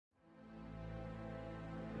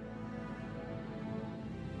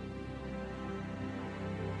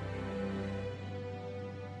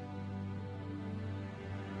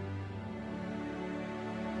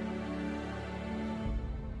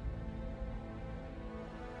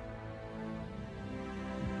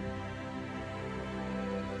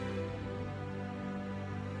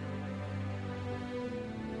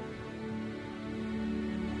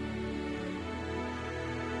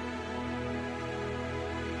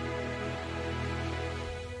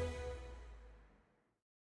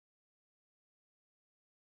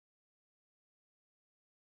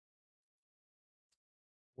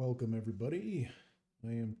Welcome, everybody.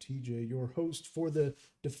 I am TJ, your host for the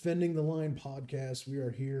Defending the Line podcast. We are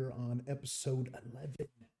here on episode 11,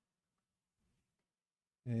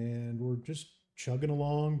 and we're just chugging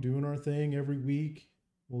along, doing our thing every week.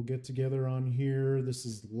 We'll get together on here. This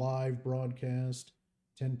is live broadcast,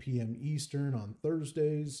 10 p.m. Eastern on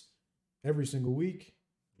Thursdays, every single week,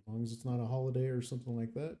 as long as it's not a holiday or something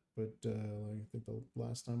like that. But I think the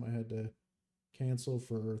last time I had to cancel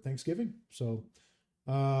for Thanksgiving. So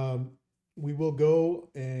we will go,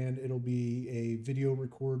 and it'll be a video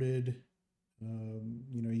recorded.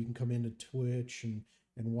 You can come into Twitch and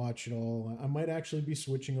watch it all. I might actually be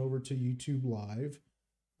switching over to YouTube Live.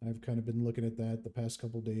 I've kind of been looking at that the past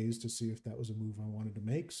couple days to see if that was a move I wanted to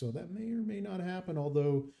make. So that may or may not happen,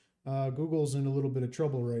 although Google's in a little bit of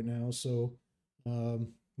trouble right now. So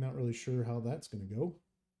not really sure how that's going to go.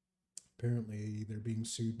 Apparently, they're being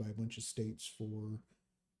sued by a bunch of states for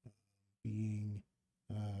being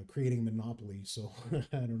creating monopoly. So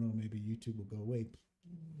I don't know, maybe YouTube will go away.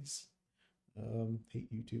 Please.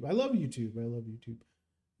 Hate YouTube. I love YouTube.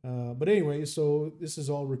 But anyway, so this is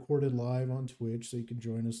all recorded live on Twitch, so you can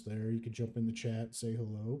join us there. You can jump in the chat, say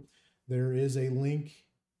hello. There is a link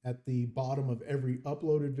at the bottom of every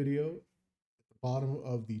uploaded video, at the bottom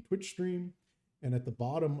of the Twitch stream, and at the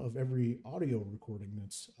bottom of every audio recording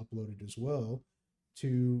that's uploaded as well,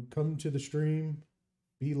 to come to the stream,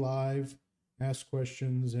 be live, ask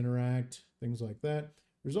questions, interact, things like that.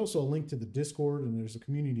 There's also a link to the Discord, and there's a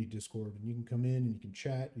community Discord, and you can come in and you can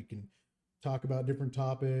chat, you can talk about different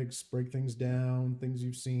topics, break things down, things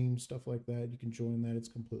you've seen, stuff like that. You can join that. It's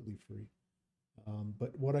completely free.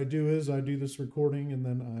 But what I do is I do this recording, and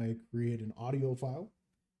then I create an audio file,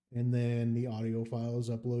 and then the audio file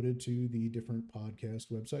is uploaded to the different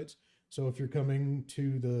podcast websites. So if you're coming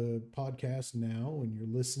to the podcast now and you're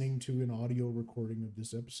listening to an audio recording of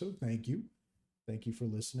this episode, thank you. Thank you for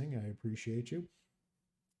listening. I appreciate you.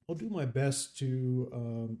 I'll do my best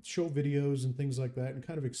to show videos and things like that and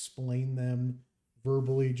kind of explain them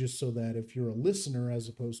verbally, just so that if you're a listener as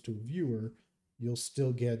opposed to a viewer, you'll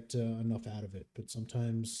still get enough out of it. But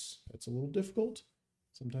sometimes that's a little difficult.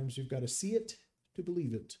 Sometimes you've got to see it to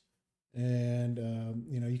believe it. And,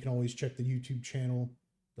 you can always check the YouTube channel.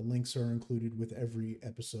 The links are included with every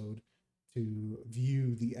episode to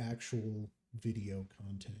view the actual video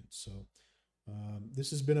content. So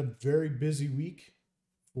this has been a very busy week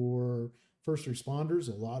for first responders,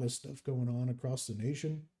 a lot of stuff going on across the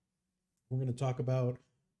nation. We're going to talk about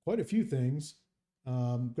quite a few things.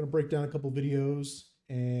 I'm going to break down a couple videos,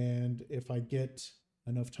 and if I get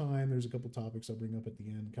enough time, there's a couple topics I'll bring up at the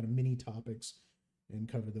end, kind of mini topics, and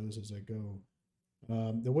cover those as I go.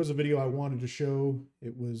 There was a video I wanted to show.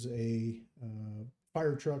 It was a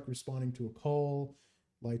fire truck responding to a call,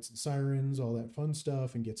 lights and sirens, all that fun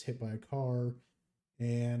stuff, and gets hit by a car.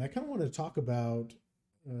 And I kind of want to talk about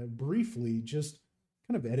briefly just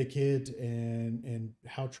kind of etiquette and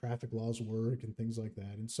how traffic laws work and things like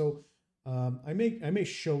that. And so I may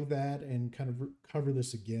show that and kind of cover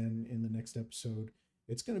this again in the next episode.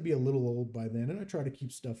 It's going to be a little old by then, and I try to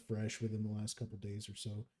keep stuff fresh within the last couple days or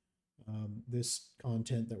so. This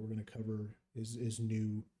content that we're going to cover is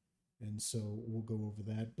new, and so we'll go over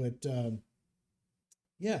that. But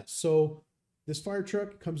so this fire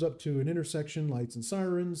truck comes up to an intersection, lights and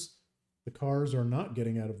sirens. The cars are not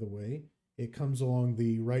getting out of the way. It comes along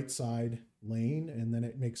the right side lane, and then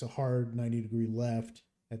it makes a hard 90-degree left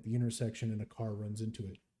at the intersection, and a car runs into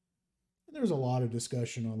it. And there's a lot of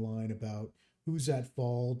discussion online about who's at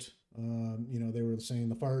fault. They were saying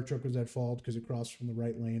the fire truck was at fault because it crossed from the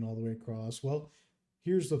right lane all the way across. Well,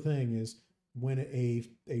 here's the thing is, when a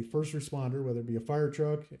first responder, whether it be a fire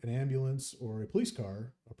truck, an ambulance, or a police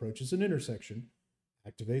car, approaches an intersection,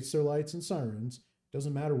 activates their lights and sirens,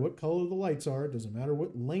 doesn't matter what color the lights are, it doesn't matter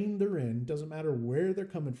what lane they're in, doesn't matter where they're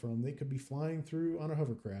coming from, they could be flying through on a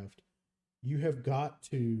hovercraft, you have got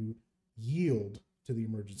to yield to the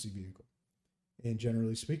emergency vehicle. And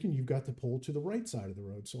generally speaking, you've got to pull to the right side of the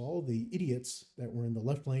road. So all the idiots that were in the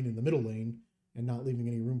left lane and the middle lane and not leaving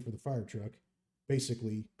any room for the fire truck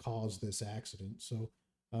basically caused this accident. So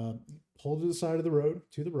pull to the side of the road,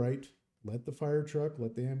 to the right, let the fire truck,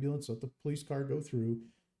 let the ambulance, let the police car go through,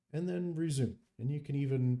 and then resume. And you can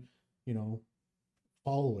even,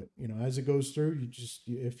 follow it. As it goes through,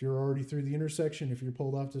 if you're already through the intersection, if you're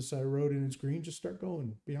pulled off to the side of the road and it's green, just start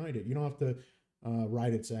going behind it. You don't have to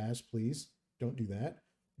ride its ass, please. Don't do that.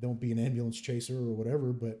 Don't be an ambulance chaser or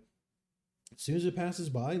whatever, but as soon as it passes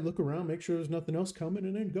by, look around, make sure there's nothing else coming,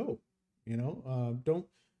 and then go. I don't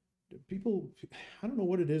know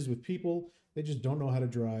what it is with people. They just don't know how to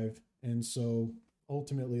drive. And so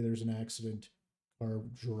ultimately there's an accident car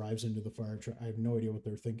drives into the fire truck. I have no idea what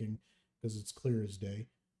they're thinking because it's clear as day.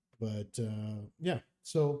 But yeah,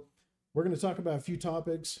 so we're going to talk about a few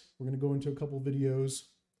topics. We're going to go into a couple videos.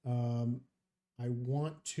 I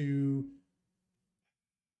want to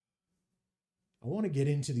get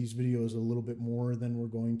into these videos a little bit more than we're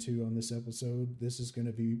going to on this episode. This is going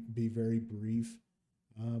to be very brief.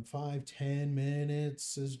 5-10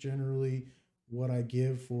 minutes is generally what I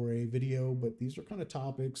give for a video, but these are kind of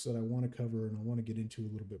topics that I want to cover and I want to get into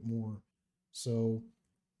a little bit more. So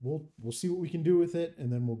we'll see what we can do with it,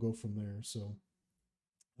 and then we'll go from there. So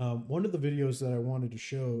one of the videos that I wanted to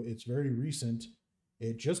show, it's very recent.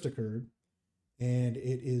 It just occurred, and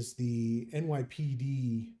it is the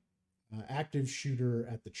NYPD active shooter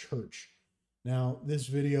at the church. Now, this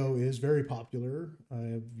video is very popular.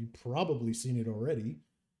 You've probably seen it already.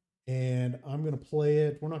 And I'm going to play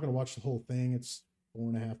it. We're not going to watch the whole thing. It's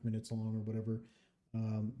 4.5 minutes long or whatever.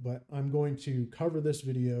 But I'm going to cover this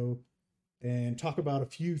video and talk about a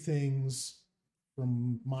few things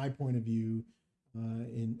from my point of view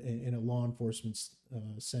in a law enforcement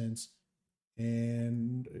sense.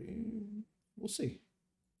 And we'll see.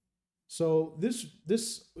 So this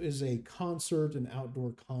is a concert, an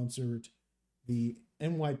outdoor concert. The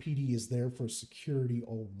NYPD is there for security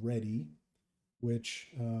already, which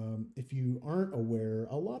if you aren't aware,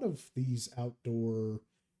 a lot of these outdoor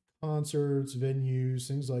concerts, venues,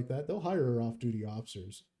 things like that, they'll hire off-duty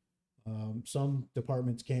officers. Some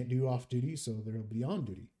departments can't do off-duty, so they'll be on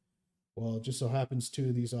duty. Well, it just so happens 2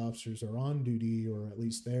 of these officers are on duty, or at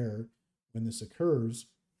least there when this occurs.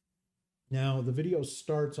 Now, the video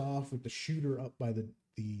starts off with the shooter up by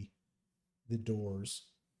the doors.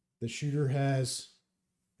 The shooter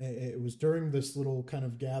it was during this little kind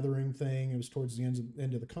of gathering thing. It was towards the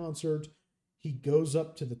end of the concert. He goes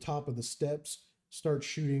up to the top of the steps, starts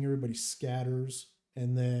shooting. Everybody scatters.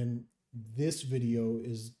 And then this video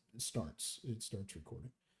starts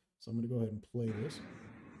recording. So I'm going to go ahead and play this.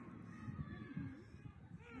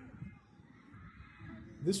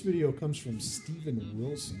 This video comes from Stephen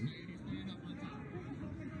Wilson.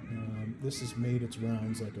 This has made its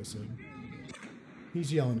rounds, like I said.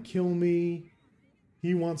 He's yelling, "Kill me."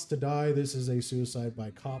 He wants to die. This is a suicide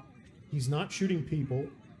by cop. He's not shooting people.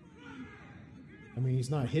 I mean,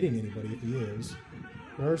 he's not hitting anybody if he is.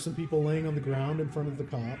 There are some people laying on the ground in front of the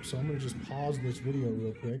cop, so I'm going to just pause this video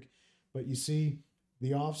real quick. But you see,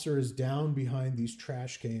 the officer is down behind these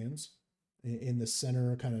trash cans in the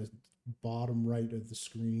center, kind of bottom right of the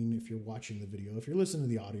screen if you're watching the video. If you're listening to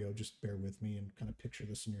the audio, just bear with me and kind of picture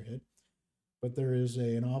this in your head. But there is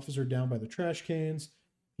an officer down by the trash cans.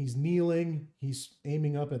 He's kneeling. He's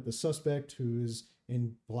aiming up at the suspect, who is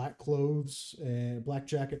in black clothes, black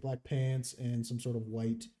jacket, black pants, and some sort of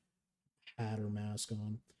white hat or mask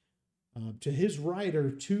on. To his right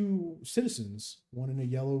are 2 citizens, one in a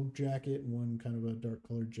yellow jacket and one kind of a dark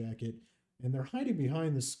colored jacket. And they're hiding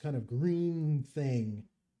behind this kind of green thing.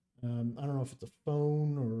 I don't know if it's a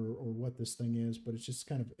phone or what this thing is, but it's just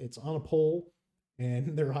kind of, it's on a pole.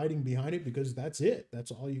 And they're hiding behind it because that's it.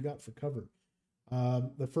 That's all you got for cover.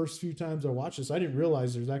 The first few times I watched this, I didn't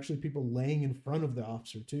realize there's actually people laying in front of the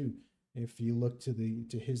officer too. If you look to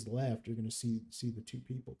his left, you're going to see the 2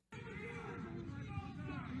 people.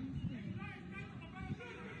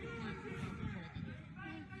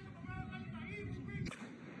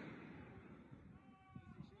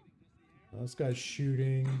 This guy's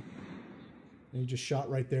shooting. And he just shot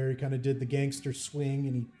right there. He kind of did the gangster swing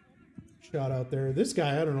and he shot out there. This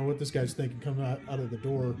guy, I don't know what this guy's thinking coming out of the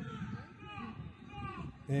door.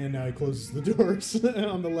 And now he closes the doors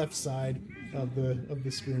on the left side of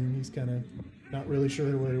the screen. He's kind of not really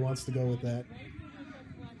sure where he wants to go with that.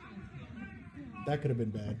 That could have been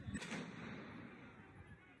bad.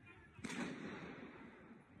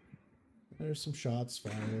 There's some shots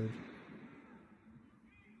fired.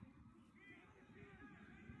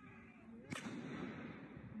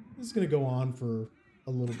 This is going to go on for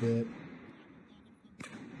a little bit.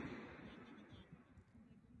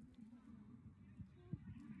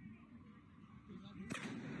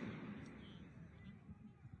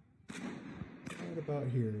 Right about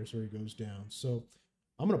here is where he goes down. So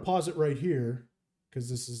I'm going to pause it right here because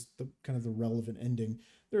this is the kind of the relevant ending.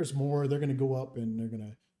 There's more. They're going to go up and they're going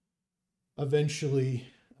to eventually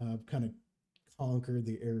kind of conquer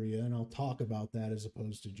the area, and I'll talk about that as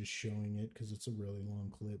opposed to just showing it because it's a really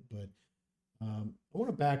long clip. But I want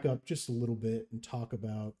to back up just a little bit and talk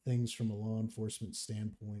about things from a law enforcement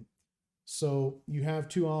standpoint. So you have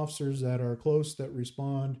 2 officers that are close that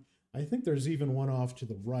respond. I think there's even one off to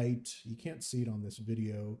the right. You can't see it on this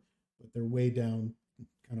video, but they're way down,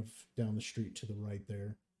 kind of down the street to the right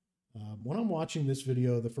there. When I'm watching this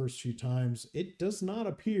video the first few times, it does not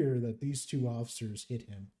appear that these two officers hit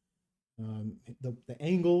him. The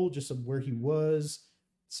angle just of where he was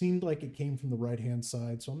seemed like it came from the right hand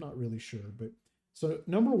side, so I'm not really sure. But so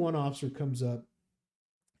number one officer comes up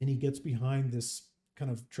and he gets behind this kind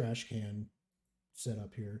of trash can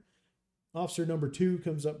setup here. Officer number two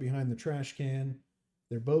comes up behind the trash can.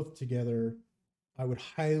 They're both together. I would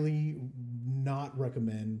highly not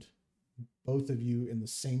recommend both of you in the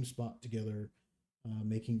same spot together,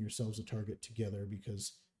 making yourselves a target together,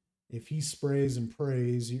 because if he sprays and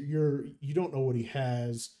prays, you don't know what he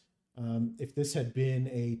has. If this had been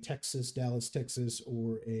a Dallas, Texas,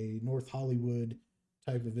 or a North Hollywood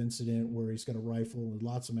type of incident where he's got a rifle and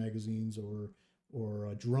lots of magazines, or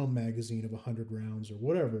a drum magazine of 100 rounds, or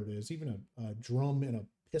whatever it is, even a drum and a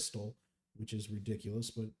pistol, which is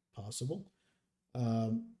ridiculous but possible.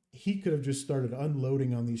 He could have just started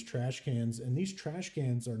unloading on these trash cans, and these trash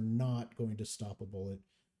cans are not going to stop a bullet.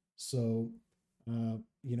 So,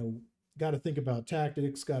 got to think about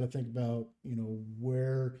tactics, got to think about,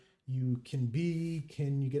 where you can be,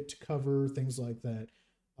 can you get to cover, things like that.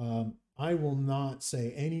 I will not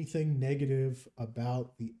say anything negative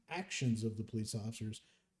about the actions of the police officers,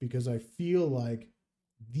 because I feel like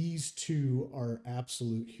these two are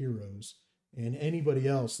absolute heroes, and anybody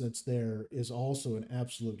else that's there is also an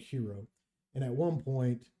absolute hero. And at one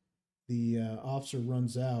point, the officer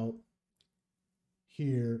runs out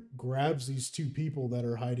here, grabs these two people that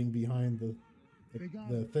are hiding behind the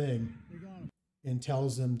thing, and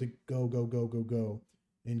tells them to go,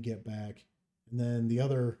 and get back. And then the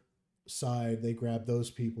other side, they grab those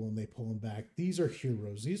people and they pull them back. These are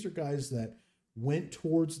heroes. These are guys that went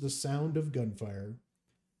towards the sound of gunfire,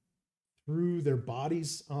 threw their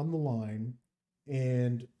bodies on the line,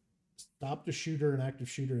 and stopped a shooter, an active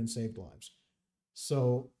shooter, and saved lives.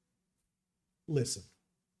 So, listen.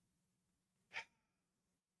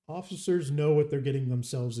 Officers know what they're getting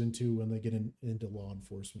themselves into when they get into law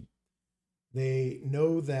enforcement. They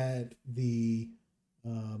know that their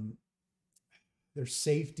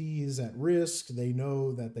safety is at risk. They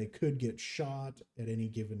know that they could get shot at any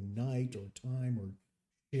given night or time or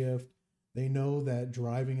shift. They know that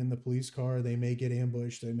driving in the police car, they may get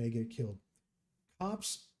ambushed, they may get killed.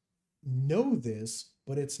 Cops know this,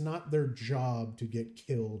 but it's not their job to get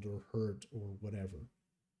killed or hurt or whatever.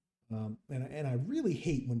 And I really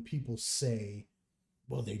hate when people say,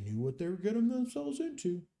 well, they knew what they were getting themselves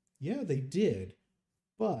into. Yeah, they did,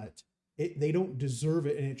 but they don't deserve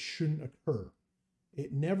it, and it shouldn't occur.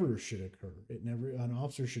 It never should occur. An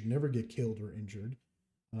officer should never get killed or injured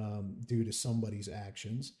due to somebody's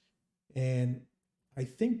actions. And I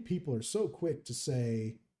think people are so quick to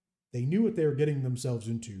say they knew what they were getting themselves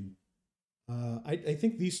into. I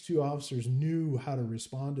think these two officers knew how to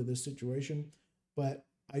respond to this situation, but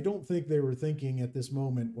I don't think they were thinking at this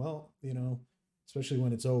moment, well, especially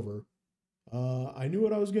when it's over, I knew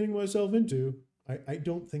what I was getting myself into. I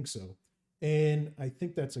don't think so. And I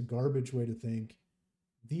think that's a garbage way to think.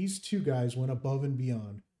 These two guys went above and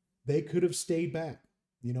beyond. They could have stayed back.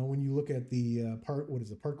 When you look at the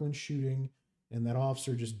Parkland shooting, and that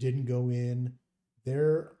officer just didn't go in,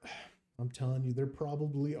 I'm telling you, there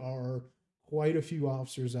probably are quite a few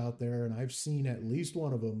officers out there, and I've seen at least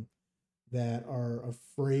one of them, that are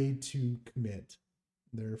afraid to commit.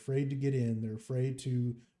 They're afraid to get in. They're afraid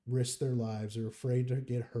to risk their lives. They're afraid to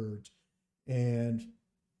get hurt. And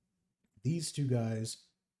these two guys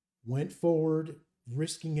went forward,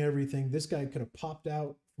 risking everything. This guy could have popped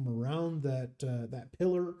out from around that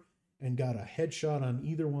pillar and got a headshot on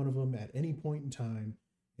either one of them at any point in time,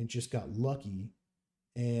 and just got lucky.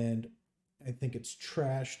 And I think it's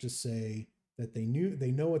trash to say that they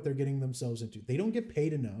know what they're getting themselves into. They don't get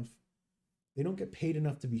paid enough. They don't get paid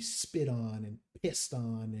enough to be spit on and pissed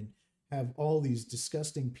on and have all these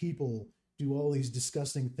disgusting people do all these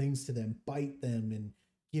disgusting things to them, bite them and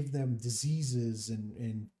give them diseases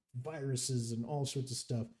and viruses and all sorts of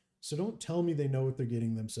stuff. So don't tell me they know what they're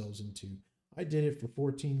getting themselves into. I did it for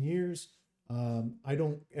 14 years. I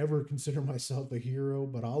don't ever consider myself a hero,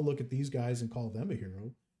 but I'll look at these guys and call them a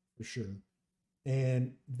hero for sure.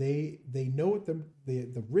 And they know what the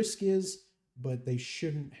risk is, but they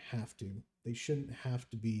shouldn't have to. They shouldn't have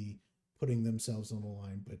to be putting themselves on the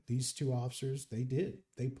line. But these two officers, they did.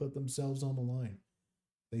 They put themselves on the line.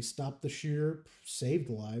 They stopped the shooter, saved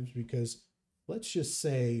lives, because let's just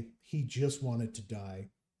say he just wanted to die.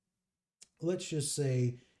 Let's just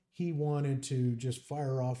say he wanted to just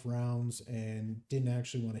fire off rounds and didn't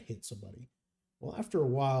actually want to hit somebody. Well, after a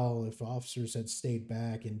while, if officers had stayed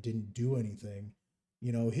back and didn't do anything,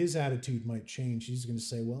 his attitude might change. He's going to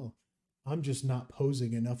say, well, I'm just not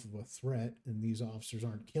posing enough of a threat, and these officers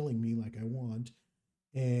aren't killing me like I want.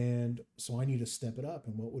 And so I need to step it up.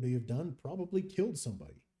 And what would he have done? Probably killed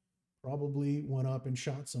somebody, probably went up and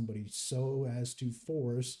shot somebody so as to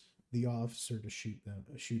force the officer to shoot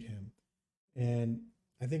him. And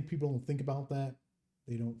I think people don't think about that.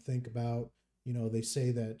 They don't think about, they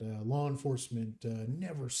say that law enforcement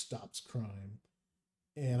never stops crime.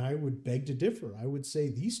 And I would beg to differ. I would say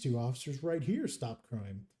these two officers right here stopped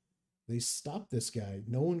crime. They stopped this guy.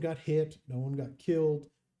 No one got hit. No one got killed.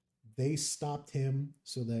 They stopped him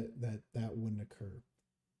so that wouldn't occur.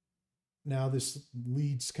 Now, this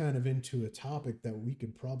leads kind of into a topic that we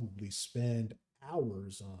could probably spend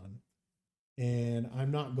hours on. And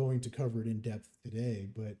I'm not going to cover it in depth today,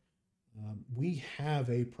 but we have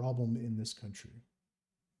a problem in this country.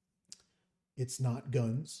 It's not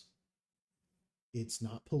guns. It's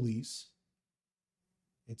not police.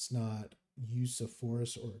 It's not use of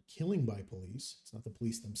force or killing by police. It's not the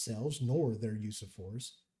police themselves, nor their use of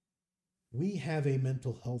force. We have a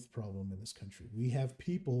mental health problem in this country. We have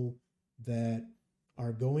people that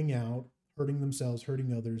are going out, hurting themselves,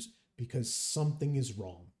 hurting others because something is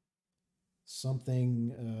wrong.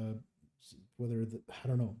 Something, I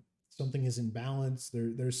don't know, something is in balance.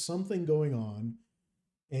 There's something going on,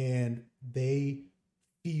 and they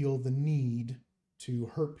feel the need to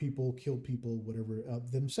hurt people, kill people, whatever,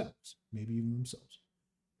 themselves, maybe even themselves.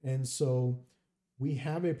 And so we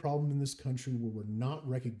have a problem in this country where we're not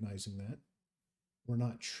recognizing that. We're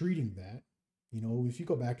not treating that. If you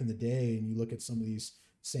go back in the day and you look at some of these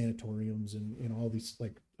sanatoriums and all these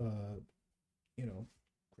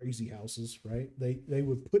crazy houses, right? They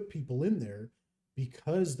would put people in there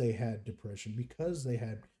because they had depression, because they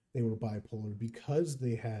were bipolar, because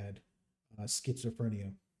they had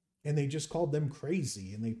schizophrenia, and they just called them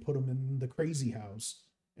crazy, and they put them in the crazy house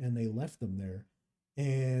and they left them there,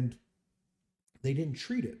 and they didn't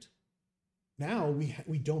treat it. Now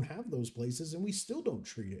we don't have those places, and we still don't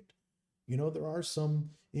treat it. There are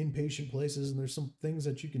some inpatient places, and there's some things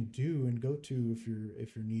that you can do and go to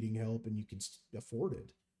if you're needing help and you can afford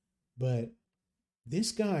it. But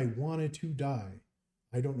this guy wanted to die.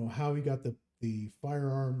 I don't know how he got the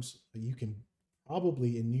firearms. You can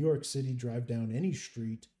probably in New York City drive down any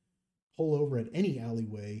street, pull over at any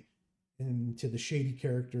alleyway, and to the shady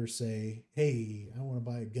character say, "Hey, I want to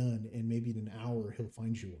buy a gun," and maybe in an hour he'll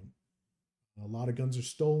find you one. A lot of guns are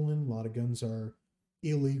stolen. A lot of guns are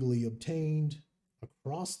illegally obtained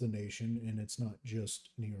across the nation, and it's not just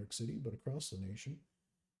New York City, but across the nation.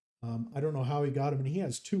 I don't know how he got them, and he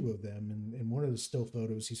has two of them. And in one of the still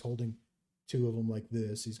photos, he's holding two of them like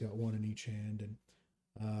this. He's got one in each hand,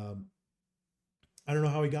 and I don't know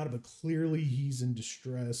how he got it, but clearly he's in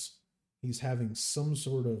distress. He's having some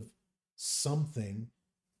sort of something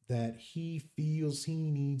that he feels he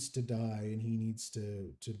needs to die, and he needs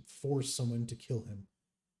to force someone to kill him.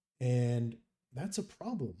 And that's a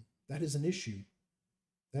problem. That is an issue.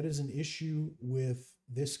 That is an issue with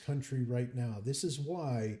this country right now. This is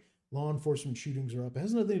why law enforcement shootings are up. It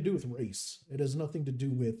has nothing to do with race. It has nothing to do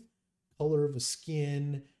with color of a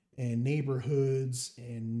skin and neighborhoods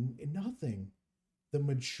and nothing. The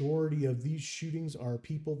majority of these shootings are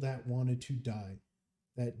people that wanted to die,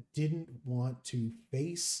 that didn't want to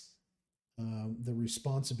face the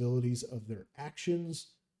responsibilities of their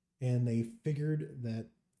actions, and they figured that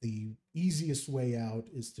the easiest way out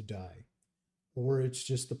is to die. Or it's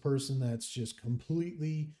just the person that's just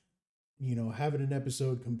completely, having an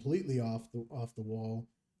episode completely off the wall,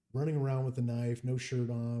 running around with a knife, no shirt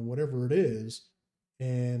on, whatever it is,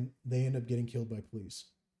 and they end up getting killed by police.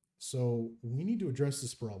 So we need to address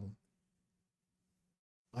this problem.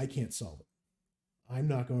 I can't solve it. I'm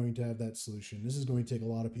not going to have that solution. This is going to take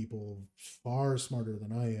a lot of people far smarter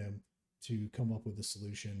than I am to come up with a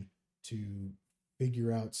solution, to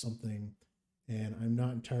figure out something. And I'm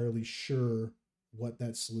not entirely sure what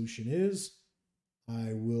that solution is.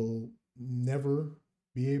 I will never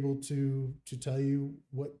be able to tell you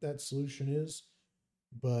what that solution is,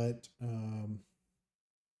 but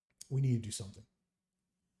we need to do something.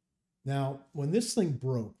 Now, when this thing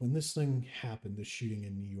broke, when this thing happened, the shooting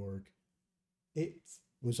in New York, it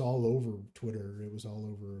was all over Twitter. It was all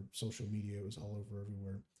over social media. It was all over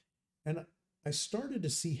everywhere. And I started to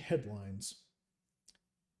see headlines.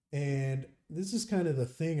 And this is kind of the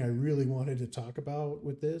thing I really wanted to talk about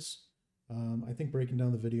with this. I think breaking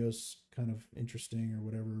down the video is kind of interesting or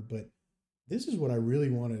whatever, but this is what I really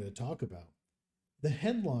wanted to talk about. The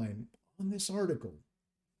headline on this article: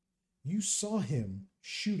 you saw him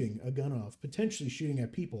shooting a gun off, potentially shooting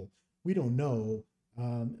at people. We don't know.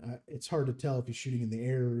 It's hard to tell if he's shooting in the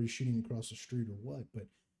air or he's shooting across the street or what, but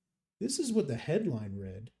this is what the headline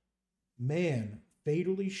read. Man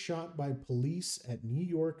fatally shot by police at New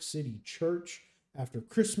York City church after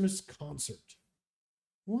Christmas concert.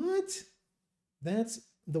 What? That's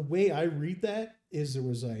the way I read that is there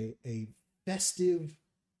was a festive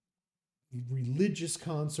religious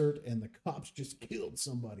concert and the cops just killed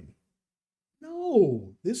somebody.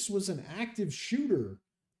 No, this was an active shooter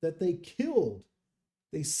that they killed.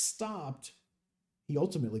 They stopped. He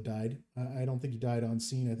ultimately died. I don't think he died on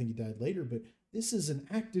scene. I think he died later, but this is an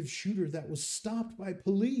active shooter that was stopped by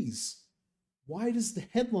police. Why does the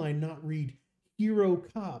headline not read Hero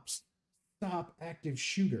Cops Stop Active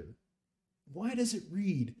Shooter? Why does it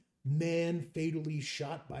read Man Fatally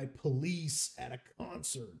Shot by Police at a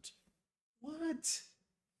Concert? What?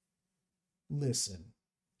 Listen,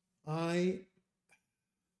 I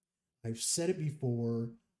I've said it before.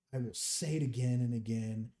 I will say it again and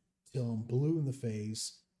again till I'm blue in the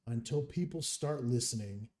face, until people start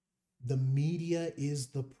listening. The media is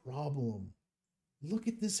the problem. Look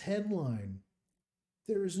at this headline.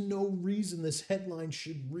 There is no reason this headline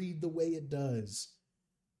should read the way it does.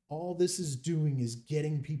 All this is doing is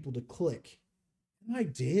getting people to click. And I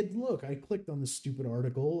did. Look, I clicked on the stupid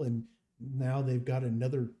article, and now they've got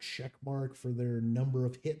another check mark for their number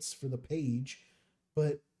of hits for the page.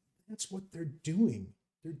 But that's what they're doing.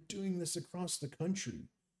 They're doing this across the country.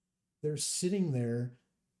 They're sitting there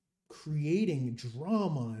creating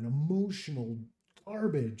drama and emotional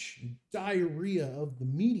garbage, and diarrhea of the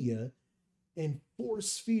media, and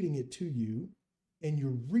force feeding it to you. And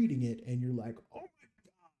you're reading it and you're like, oh my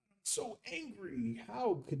God, I'm so angry.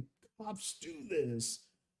 How could cops do this?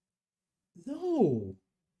 No.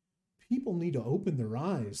 People need to open their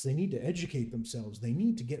eyes. They need to educate themselves. They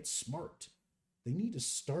need to get smart. They need to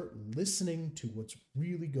start listening to what's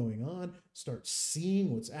really going on, start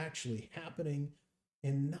seeing what's actually happening,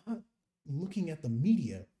 and not looking at the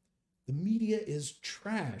media. The media is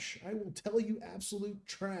trash. I will tell you, absolute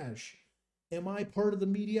trash. Am I part of the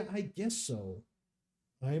media? I guess so.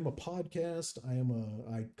 I am a podcast.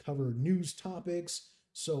 I cover news topics.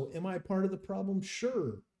 So am I part of the problem?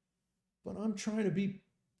 Sure. But I'm trying to be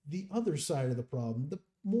the other side of the problem, the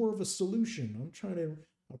more of a solution. I'm trying to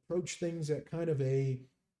approach things at kind of a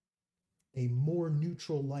more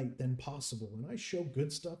neutral light than possible. And I show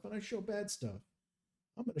good stuff and I show bad stuff.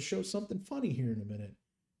 I'm going to show something funny here in a minute.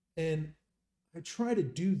 And I try to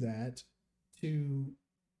do that to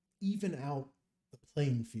even out the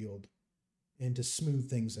playing field and to smooth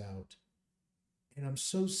things out. And I'm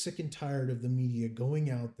so sick and tired of the media going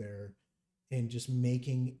out there and just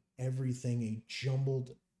making everything a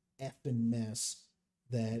jumbled effing mess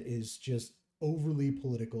that is just overly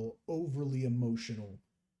political, overly emotional.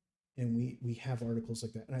 And we have articles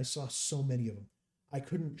like that. And I saw so many of them. I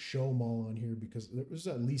couldn't show them all on here because there was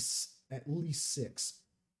at least 6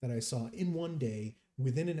 that I saw in one day.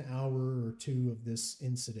 Within an hour or two of this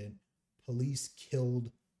incident, police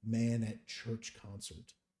killed man at church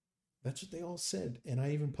concert. That's what they all said. And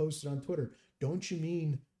I even posted on Twitter, don't you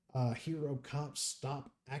mean hero cops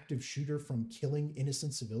stop active shooter from killing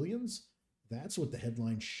innocent civilians? That's what the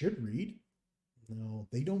headline should read. No,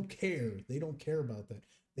 they don't care. They don't care about that.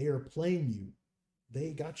 They are playing you.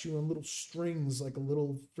 They got you on little strings like a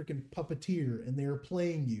little freaking puppeteer, and they're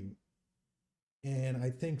playing you. And I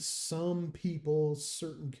think some people,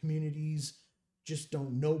 certain communities, just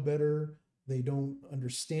don't know better. They don't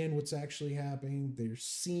understand what's actually happening. They're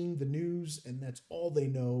seeing the news, and that's all they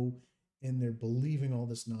know. And they're believing all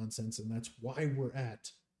this nonsense. And that's why we're at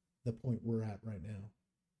the point we're at right now.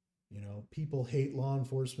 You know, people hate law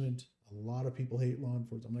enforcement. A lot of people hate law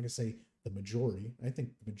enforcement. I'm not going to say the majority. I think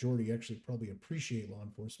the majority actually probably appreciate law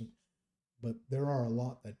enforcement. But there are a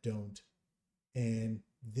lot that don't. And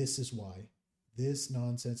this is why. This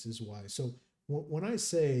nonsense is why. So when I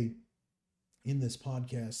say in this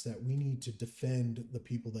podcast that we need to defend the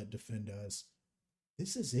people that defend us,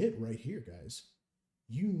 this is it right here, guys.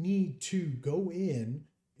 You need to go in,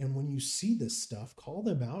 and when you see this stuff, call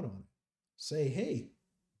them out on it. Say, hey,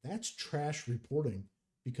 that's trash reporting,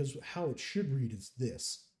 because how it should read is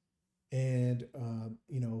this. And,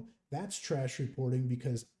 that's trash reporting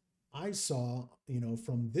because I saw,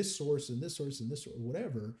 from this source and this source and this or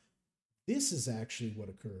whatever, this is actually what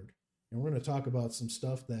occurred. And we're going to talk about some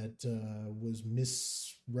stuff that was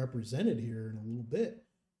misrepresented here in a little bit,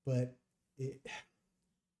 but it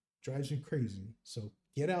drives me crazy. So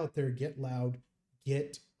get out there, get loud,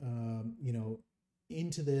 get,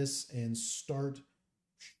 into this and start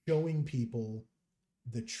showing people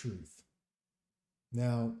the truth.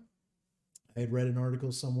 Now, I had read an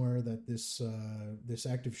article somewhere that this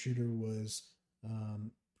active shooter was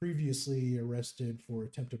previously arrested for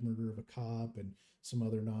attempted murder of a cop and some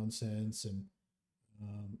other nonsense, and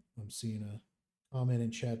I'm seeing a comment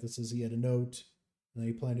in chat that says he had a note and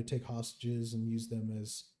he planned to take hostages and use them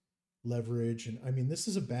as leverage. And I mean, this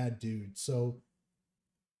is a bad dude. So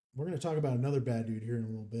we're going to talk about another bad dude here in a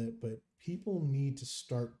little bit, but people need to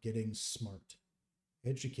start getting smart.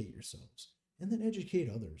 Educate yourselves and then educate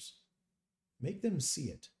others. Make them see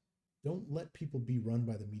it. Don't let people be run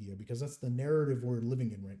by the media because that's the narrative we're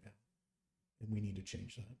living in right now. And we need to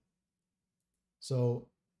change that. So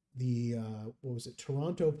the, what was it?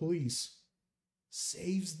 Toronto police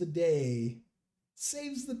saves the day.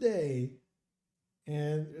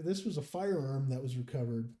 And this was a firearm that was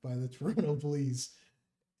recovered by the Toronto police.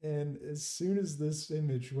 And as soon as this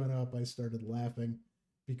image went up, I started laughing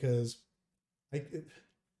because I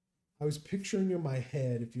was picturing in my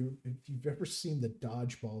head, if you've ever seen the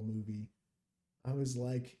Dodgeball movie, I was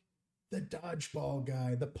like, the Dodgeball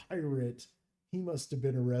guy, the pirate, he must have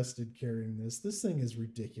been arrested carrying this. This thing is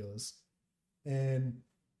ridiculous. And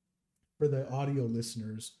for the audio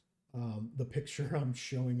listeners, the picture I'm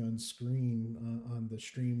showing on screen on the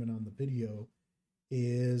stream and on the video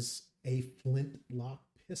is a flintlock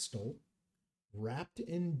pistol wrapped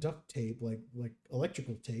in duct tape, like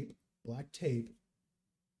electrical tape, black tape,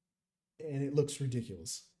 and it looks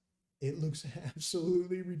ridiculous. It looks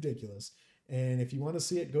absolutely ridiculous. And if you want to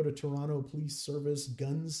see it, go to Toronto Police Service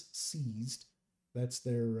Guns Seized. That's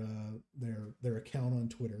their account on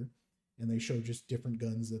Twitter, and they show just different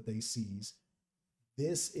guns that they seize.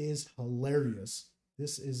 This is hilarious.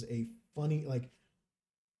 This is a funny, like,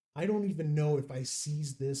 I don't even know if I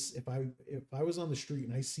seized this. If I was on the street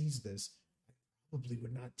and I seized this, I probably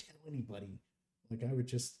would not tell anybody. Like, I would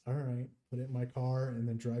just, all right, put it in my car and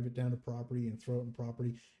then drive it down to property and throw it in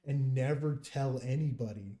property and never tell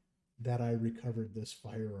anybody that I recovered this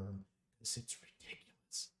firearm because it's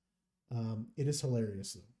ridiculous. It is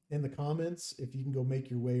hilarious though. In the comments, if you can go make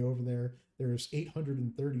your way over there, there's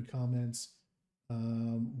 830 comments,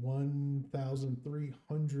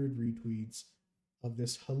 1,300 retweets of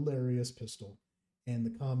this hilarious pistol, and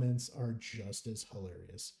the comments are just as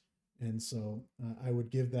hilarious. And so I would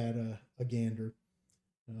give that a gander.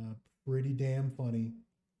 Pretty damn funny.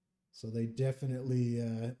 So they definitely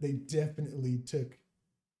took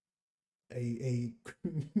a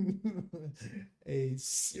a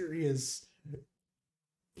serious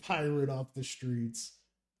pirate off the streets.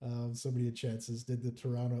 Somebody in chat says, did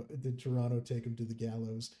Toronto take him to the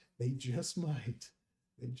gallows? They just might.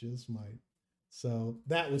 So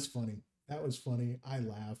that was funny. I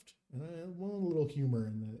laughed, and I want a little humor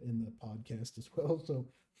in the podcast as well. So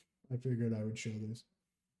I figured I would show this.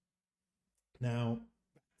 Now,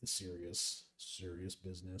 the serious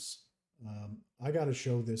business. I got to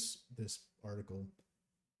show this article,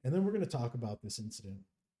 and then we're going to talk about this incident.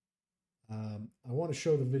 I want to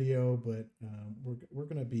show the video, but we're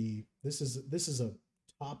going to be. This is a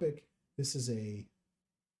topic. This is a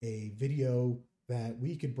video that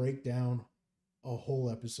we could break down a whole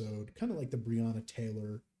episode, kind of like the Breonna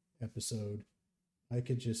Taylor episode. I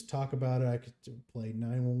could just talk about it. I could play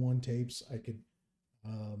 911 tapes. I could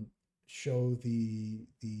show the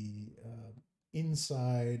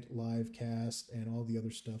inside live cast and all the other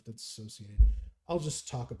stuff that's associated. I'll just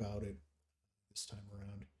talk about it this time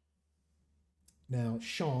around. Now,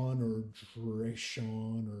 Sean or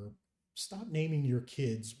Dreshawn, or stop naming your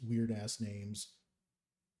kids weird ass names.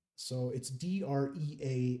 So it's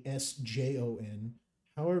Dreasjon,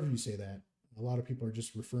 however you say that. A lot of people are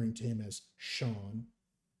just referring to him as Sean.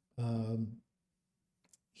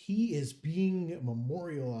 He is being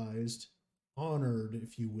memorialized, honored,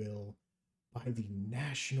 if you will, by the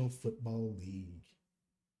National Football League.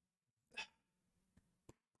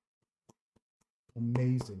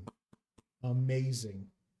 Amazing.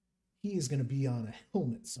 He is going to be on a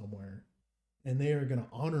helmet somewhere, and they are going to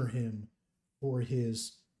honor him for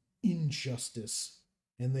his injustice.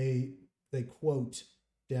 And they quote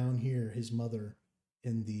down here his mother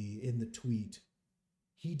in the tweet.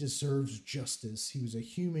 He deserves justice. He was a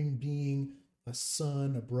human being, a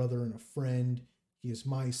son, a brother, and a friend. He is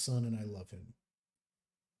my son, and I love him.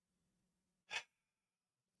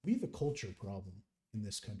 We have a culture problem in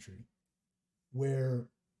this country where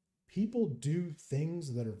people do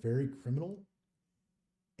things that are very criminal,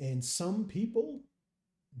 and some people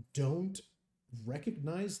don't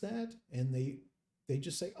recognize that, and they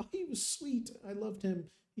just say, oh, he was sweet, I loved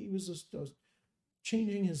him, he was just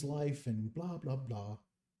changing his life and blah blah blah,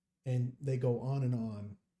 and they go on and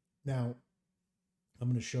on. Now I'm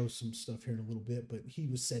going to show some stuff here in a little bit, but he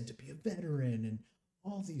was said to be a veteran and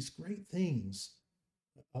all these great things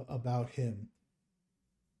about him.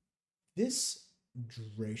 This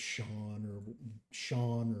Dreshawn or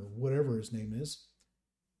Sean or whatever his name is,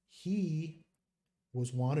 he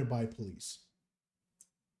was wanted by police.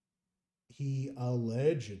 He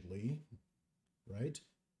allegedly, right,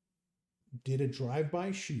 did a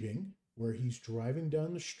drive-by shooting where he's driving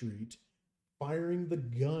down the street, firing the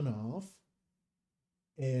gun off,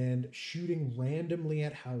 and shooting randomly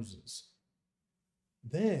at houses.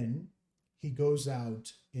 Then he goes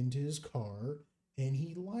out into his car and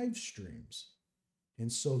he live streams.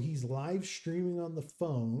 And so he's live streaming on the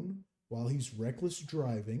phone while he's reckless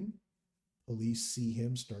driving. Police see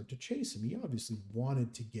him, start to chase him. He obviously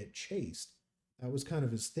wanted to get chased. That was kind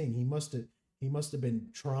of his thing. He must have been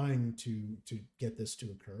trying to get this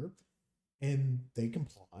to occur. And they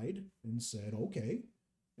complied and said, okay.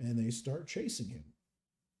 And they start chasing him.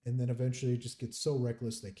 And then eventually it just gets so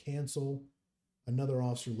reckless they cancel. Another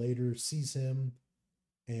officer later sees him,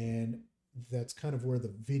 and that's kind of where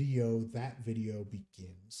that video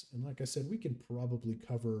begins. And like I said, we can probably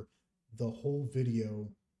cover the whole video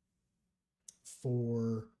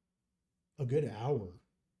for a good hour,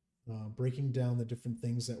 breaking down the different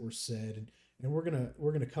things that were said, and we're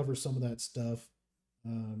gonna cover some of that stuff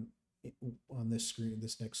on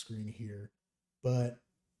this next screen here. But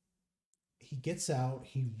he gets out,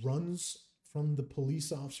 he runs from the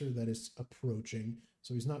police officer that is approaching.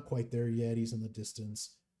 So he's not quite there yet. He's in the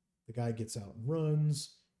distance. The guy gets out and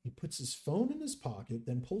runs. He puts his phone in his pocket,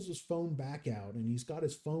 then pulls his phone back out, and he's got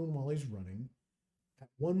his phone while he's running. At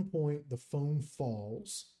one point, the phone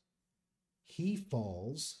falls. He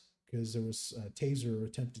falls because there was a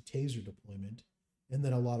attempted taser deployment, and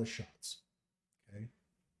then a lot of shots. Okay.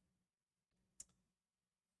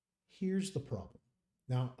 Here's the problem.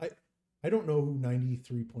 Now, I don't know who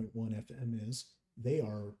 93.1 FM is. They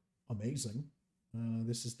are amazing.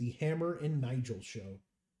 This is the Hammer and Nigel show.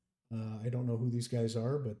 I don't know who these guys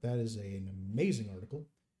are, but that is an amazing article.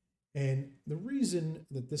 And the reason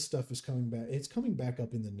that this stuff is coming back, it's coming back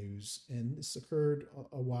up in the news, and this occurred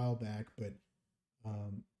a while back, but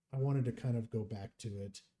I wanted to kind of go back to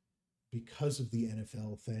it because of the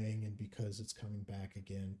NFL thing and because it's coming back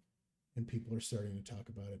again and people are starting to talk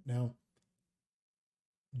about it. Now,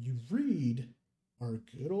 you read our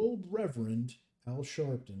good old Reverend Al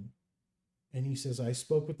Sharpton, and he says, I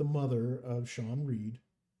spoke with the mother of Sean Reed,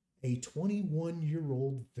 a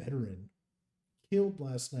 21-year-old veteran killed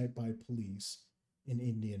last night by police in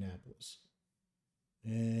Indianapolis.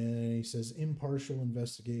 And he says, impartial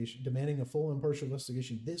investigation, demanding a full impartial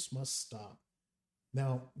investigation. This must stop.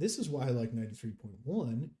 Now, this is why I like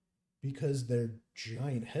 93.1, because their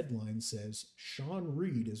giant headline says, Sean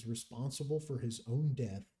Reed is responsible for his own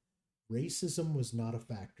death. Racism was not a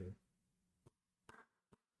factor.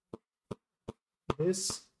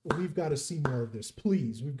 We've got to see more of this.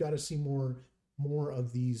 Please, we've got to see more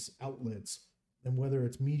of these outlets, and whether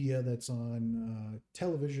it's media that's on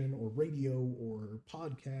television or radio or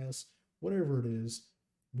podcasts, whatever it is,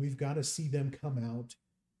 we've got to see them come out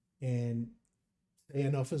and say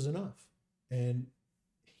enough is enough. And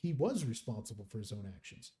he was responsible for his own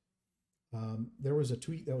actions. There was a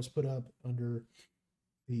tweet that was put up under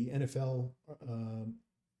the NFL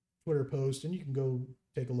Twitter post, and you can go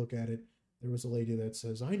take a look at it. There was a lady that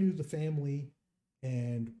says, I knew the family,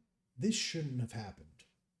 and this shouldn't have happened.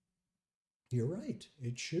 You're right.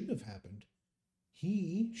 It shouldn't have happened.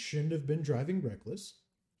 He shouldn't have been driving reckless.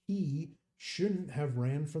 He shouldn't have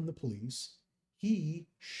ran from the police. He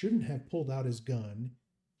shouldn't have pulled out his gun.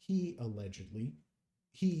 He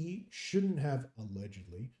shouldn't have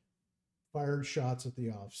allegedly fired shots at the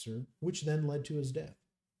officer, which then led to his death.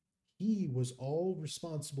 He was all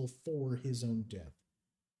responsible for his own death.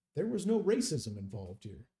 There was no racism involved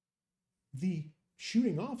here. The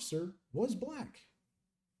shooting officer was black,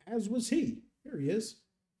 as was he. Here he is.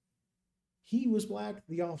 He was black.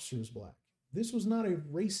 The officer was black. This was not a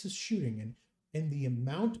racist shooting. And the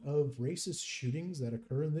amount of racist shootings that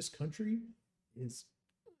occur in this country is,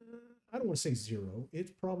 I don't want to say zero.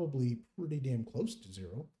 It's probably pretty damn close to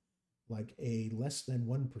zero, like a less than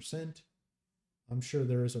 1%. I'm sure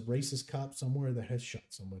there is a racist cop somewhere that has shot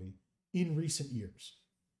somebody in recent years.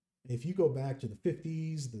 If you go back to the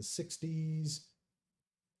 50s, the 60s,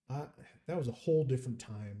 that was a whole different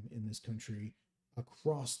time in this country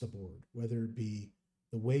across the board, whether it be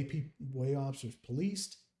the way officers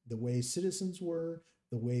policed, the way citizens were,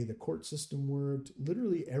 the way the court system worked.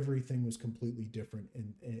 Literally everything was completely different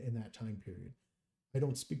in that time period. I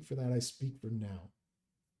don't speak for that. I speak for now.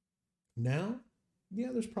 Now, yeah,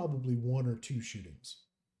 there's probably one or two shootings,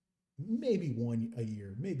 maybe one a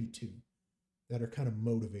year, maybe two, that are kind of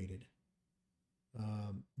motivated.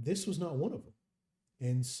 This was not one of them.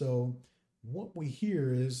 And so what we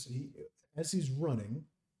hear is, as he's running,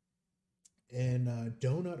 and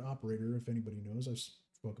Donut Operator, if anybody knows, I've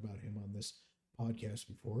spoke about him on this podcast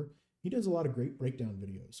before. He does a lot of great breakdown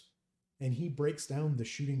videos. And he breaks down the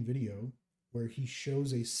shooting video where he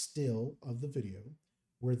shows a still of the video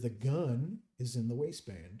where the gun is in the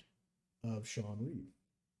waistband of Sean Reed.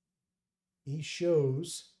 He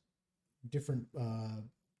shows different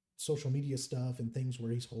social media stuff and things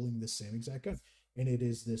where he's holding the same exact gun. And it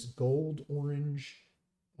is this gold orange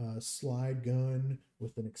slide gun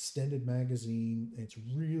with an extended magazine. And it's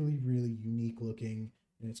really, really unique looking.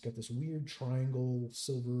 And it's got this weird triangle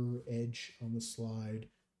silver edge on the slide.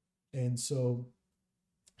 And so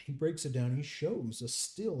he breaks it down. He shows a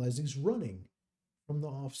still as he's running from the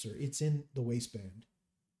officer. It's in the waistband.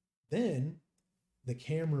 Then the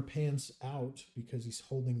camera pans out because he's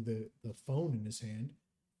holding the phone in his hand.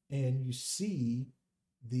 And you see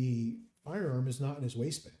the firearm is not in his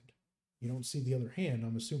waistband. You don't see the other hand.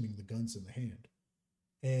 I'm assuming the gun's in the hand.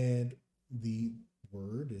 And the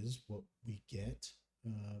word is what we get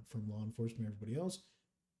from law enforcement and everybody else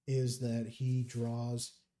is that he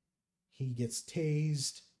gets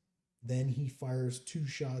tased, then he fires 2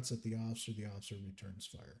 shots at the officer returns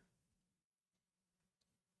fire.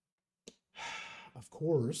 Of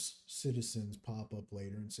course, citizens pop up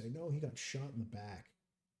later and say, no, he got shot in the back.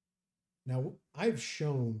 Now, I've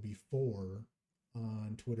shown before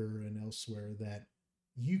on Twitter and elsewhere that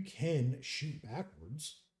you can shoot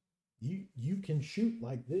backwards. You can shoot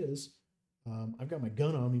like this. I've got my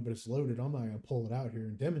gun on me, but it's loaded. I'm not going to pull it out here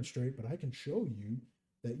and demonstrate, but I can show you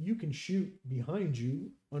that you can shoot behind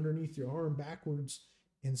you, underneath your arm, backwards,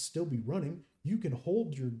 and still be running. You can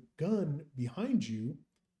hold your gun behind you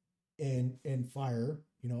and fire,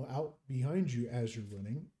 out behind you as you're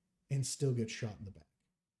running and still get shot in the back.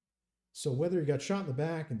 So whether you got shot in the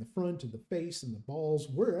back, in the front, in the face, in the balls,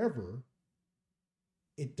 wherever,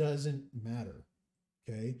 it doesn't matter,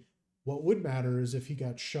 okay? What would matter is if he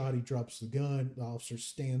got shot, he drops the gun, the officer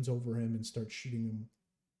stands over him and starts shooting him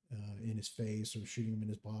in his face or shooting him in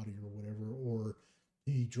his body or whatever, or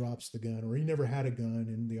he drops the gun, or he never had a gun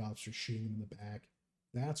and the officer's shooting him in the back.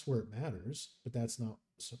 That's where it matters, but that's not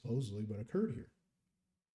supposedly what occurred here.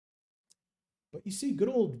 But you see, good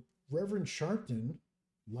old Reverend Sharpton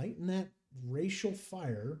lighting that racial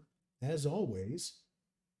fire, as always,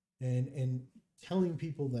 and telling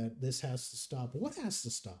people that this has to stop. What has to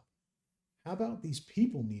stop? How about these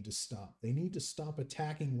people need to stop? They need to stop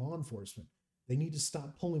attacking law enforcement. They need to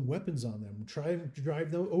stop pulling weapons on them, trying to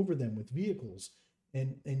drive over them with vehicles,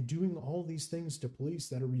 and doing all these things to police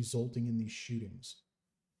that are resulting in these shootings.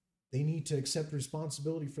 They need to accept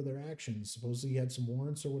responsibility for their actions. Supposedly he had some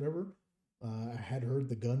warrants or whatever. I had heard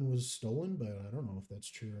the gun was stolen, but I don't know if that's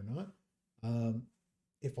true or not.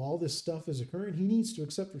 If all this stuff is occurring, he needs to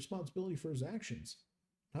accept responsibility for his actions,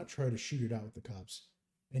 not try to shoot it out with the cops.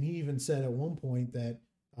 And he even said at one point that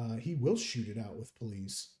he will shoot it out with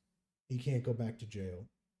police. He can't go back to jail.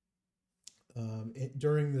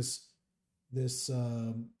 During this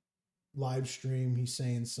live stream, he's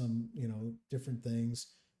saying some, different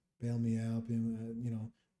things. Bail me out,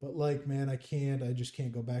 But man, I just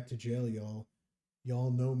can't go back to jail, y'all.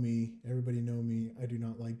 Y'all know me. Everybody know me. I do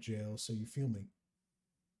not like jail, so you feel me.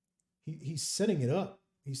 He's setting it up.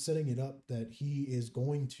 He's setting it up that he is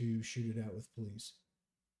going to shoot it out with police.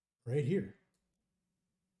 Right here.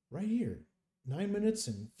 9 minutes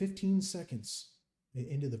and 15 seconds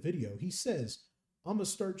into the video, he says, I'm going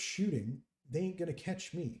to start shooting. They ain't going to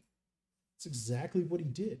catch me. That's exactly what he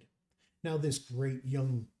did. Now, this great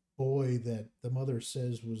young boy that the mother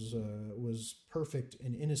says was perfect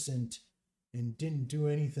and innocent and didn't do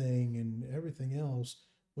anything and everything else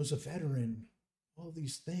was a veteran. All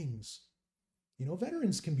these things.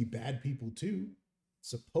 Veterans can be bad people too,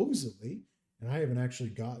 supposedly. And I haven't actually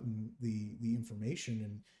gotten the information.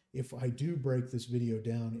 And if I do break this video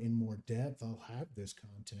down in more depth, I'll have this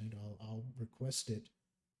content. I'll request it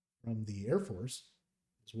from the Air Force.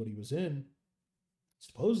 That's what he was in.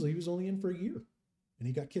 Supposedly he was only in for a year and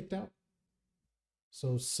he got kicked out.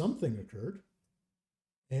 So something occurred.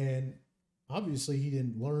 And obviously he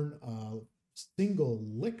didn't learn a single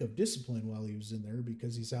lick of discipline while he was in there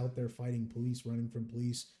because he's out there fighting police, running from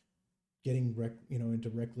police, getting into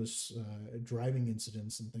reckless driving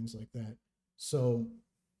incidents and things like that. So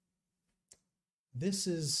this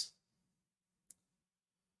is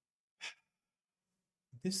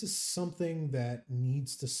something that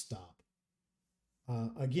needs to stop.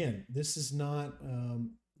 Again, this is not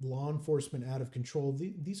law enforcement out of control.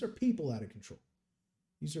 These are people out of control.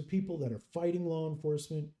 These are people that are fighting law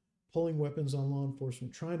enforcement, pulling weapons on law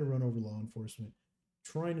enforcement, trying to run over law enforcement,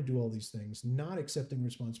 trying to do all these things, not accepting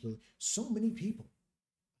responsibility. So many people.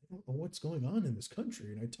 I don't know what's going on in this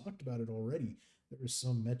country, and I talked about it already. There are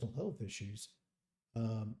some mental health issues.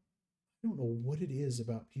 I don't know what it is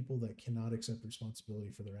about people that cannot accept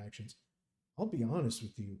responsibility for their actions. I'll be honest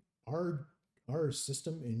with you. Our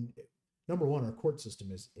system, in number one, our court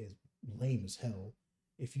system is lame as hell.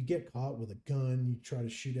 If you get caught with a gun, you try to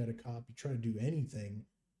shoot at a cop, you try to do anything,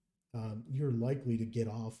 you're likely to get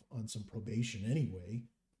off on some probation anyway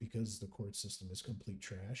because the court system is complete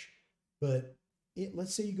trash. But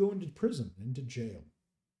let's say you go into prison, into jail.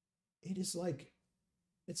 It is like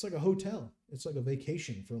it's like a hotel. It's like a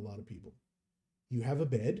vacation for a lot of people. You have a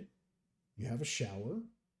bed, you have a shower,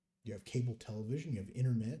 you have cable television, you have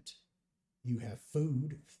internet, you have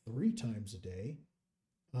food 3 times a day.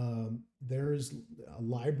 There's a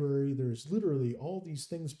library, there's literally all these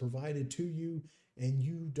things provided to you, and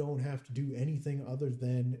you don't have to do anything other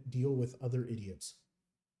than deal with other idiots.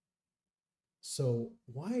 So,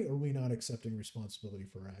 why are we not accepting responsibility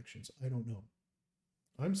for our actions? I don't know.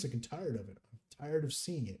 I'm sick and tired of it. I'm tired of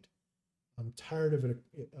seeing it. I'm tired of it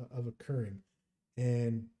occurring,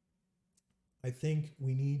 and I think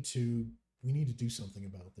we need to do something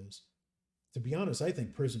about this. To be honest, I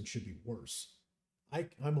think prison should be worse.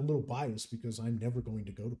 I'm a little biased because I'm never going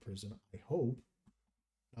to go to prison. I hope,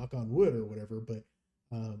 knock on wood or whatever, but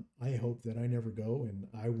I hope that I never go and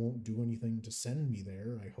I won't do anything to send me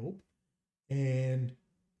there. I hope, and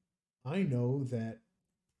I know that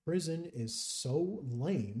prison is so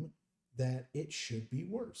lame that it should be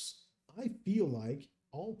worse. I feel like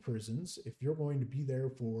all prisons, if you're going to be there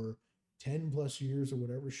for 10 plus years or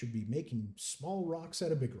whatever, should be making small rocks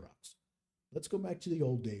out of big rocks. Let's go back to the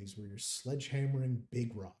old days where you're sledgehammering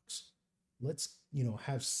big rocks. Let's,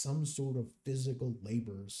 have some sort of physical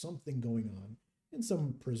labor, something going on. In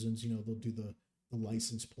some prisons, they'll do the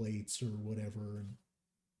license plates or whatever, and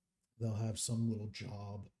they'll have some little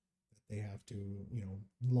job that they have to,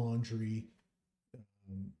 laundry,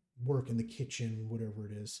 work in the kitchen, whatever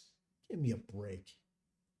it is. Give me a break.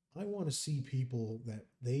 I want to see people that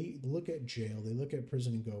they look at jail, they look at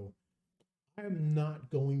prison and go, I'm not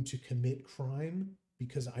going to commit crime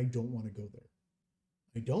because I don't want to go there.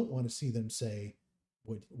 I don't want to see them say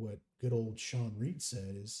what good old Sean Reed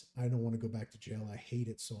said is, I don't want to go back to jail. I hate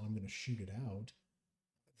it, so I'm going to shoot it out.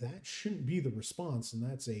 That shouldn't be the response, and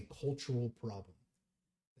that's a cultural problem.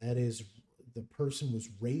 That is, the person was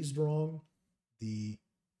raised wrong. The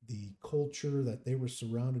culture that they were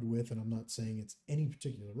surrounded with, and I'm not saying it's any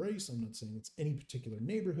particular race, I'm not saying it's any particular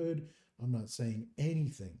neighborhood, I'm not saying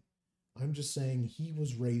anything. I'm just saying he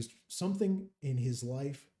was raised something in his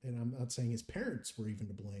life, and I'm not saying his parents were even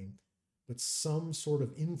to blame, but some sort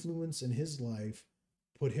of influence in his life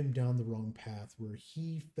put him down the wrong path where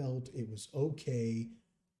he felt it was okay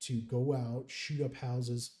to go out, shoot up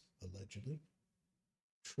houses, allegedly,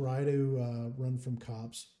 try to run from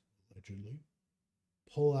cops, allegedly,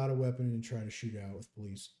 pull out a weapon and try to shoot out with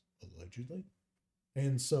police, allegedly.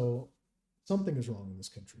 And so something is wrong in this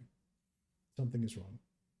country. Something is wrong.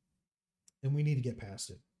 And we need to get past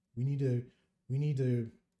it. We need to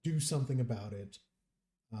do something about it.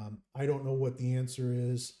 I don't know what the answer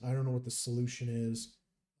is. I don't know what the solution is.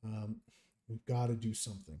 We've got to do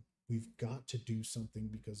something. We've got to do something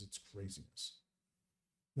because it's craziness.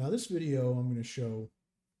 Now, this video I'm going to show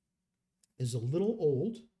is a little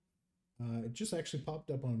old. It just actually popped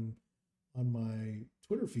up on my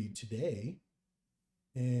Twitter feed today,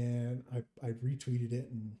 and I retweeted it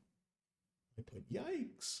and I put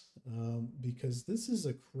yikes, because this is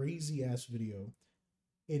a crazy ass video.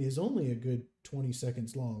 It is only a good 20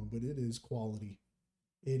 seconds long, but it is quality.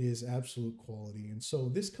 It is absolute quality. And so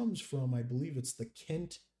this comes from, I believe it's the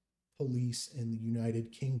Kent Police in the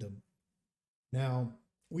United Kingdom. Now,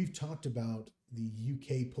 we've talked about the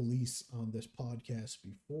UK police on this podcast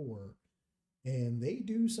before, and they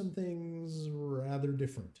do some things rather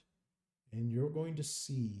different. And you're going to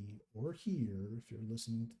see or hear, if you're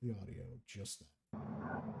listening to the audio, just that.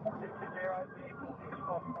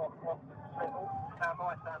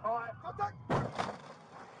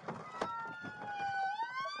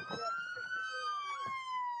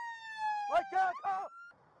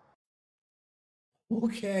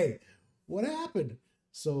 Okay, what happened?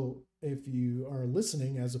 So if you are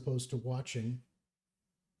listening as opposed to watching,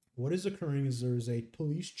 what is occurring is there is a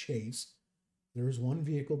police chase. There is one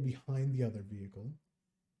vehicle behind the other vehicle.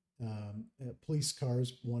 Police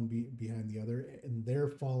cars, one behind the other, and they're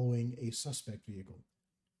following a suspect vehicle.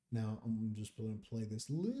 Now, I'm just going to play this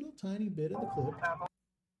little tiny bit of the clip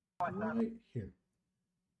right here.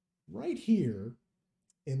 Right here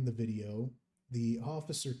in the video, the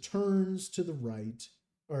officer turns to the right,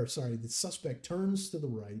 the suspect turns to the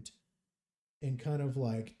right and kind of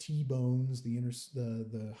like T-bones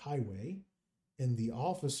the highway, and the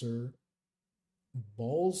officer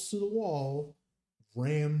balls to the wall,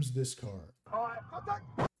 rams this car.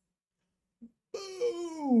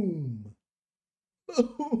 Boom!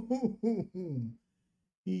 Boom!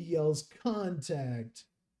 He yells, contact,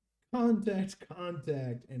 contact,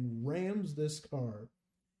 contact, and rams this car.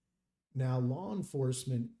 Now, law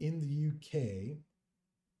enforcement in the UK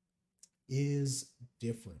is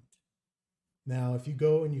different. Now, if you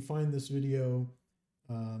go and you find this video,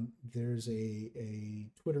 there's a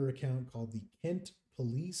Twitter account called the Kent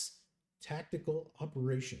Police Tactical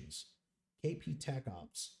Operations. KP TAC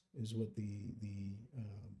Ops is what the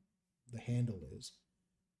handle is.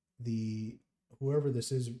 Whoever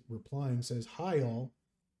this is replying says, "Hi all,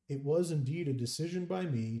 it was indeed a decision by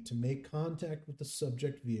me to make contact with the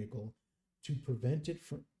subject vehicle to prevent it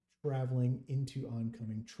from traveling into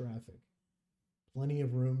oncoming traffic. Plenty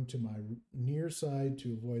of room to my near side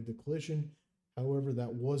to avoid the collision. However,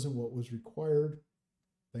 that wasn't what was required.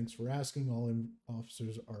 Thanks for asking. All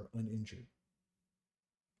officers are uninjured."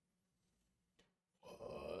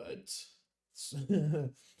 What?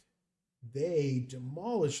 They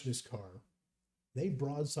demolished this car. They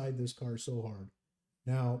broadside this car so hard.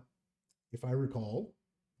 Now, if I recall,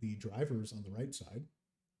 the driver is on the right side,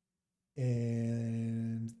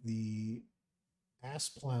 and the ass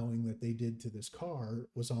plowing that they did to this car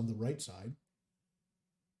was on the right side.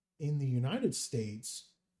 In the United States,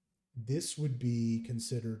 this would be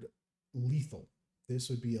considered lethal. This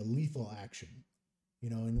would be a lethal action.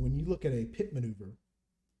 And when you look at a pit maneuver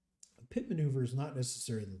is not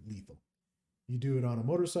necessarily lethal. You do it on a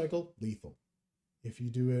motorcycle, lethal. If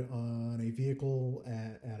you do it on a vehicle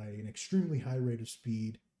at an extremely high rate of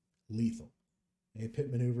speed, lethal. A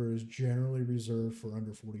pit maneuver is generally reserved for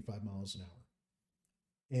under 45 miles an hour.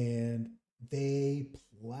 And they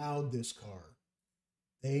plowed this car.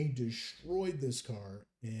 They destroyed this car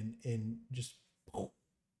and just,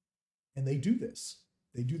 and they do this.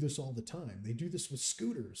 They do this all the time. They do this with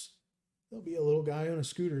scooters. There'll be a little guy on a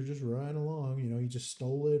scooter just riding along. He just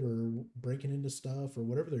stole it or breaking into stuff or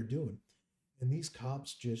whatever they're doing. And these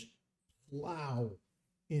cops just plow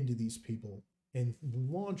into these people and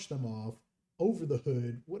launch them off over the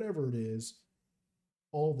hood, whatever it is,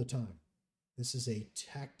 all the time. This is a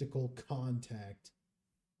tactical contact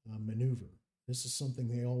maneuver. This is something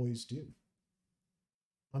they always do.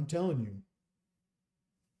 I'm telling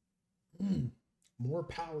you, more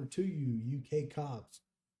power to you, UK cops,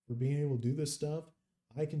 for being able to do this stuff.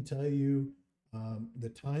 I can tell you, the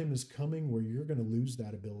time is coming where you're going to lose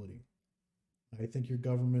that ability. I think your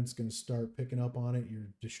government's going to start picking up on it.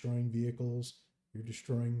 You're destroying vehicles. You're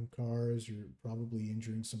destroying cars. You're probably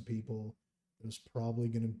injuring some people. There's probably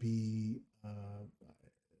going to be,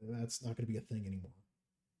 that's not going to be a thing anymore.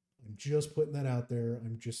 I'm just putting that out there.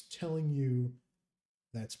 I'm just telling you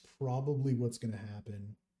that's probably what's going to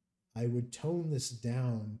happen. I would tone this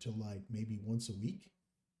down to like maybe once a week.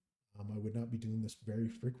 I would not be doing this very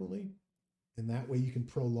frequently. And that way you can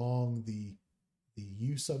prolong the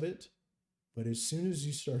use of it. But as soon as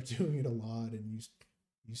you start doing it a lot and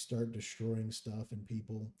you start destroying stuff and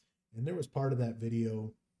people, and there was part of that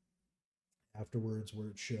video afterwards where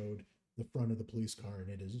it showed the front of the police car and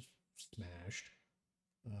it is smashed.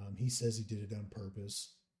 He says he did it on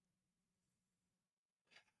purpose.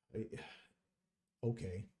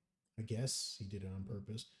 Okay, I guess he did it on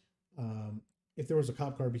purpose. If there was a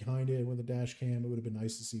cop car behind it with a dash cam, it would have been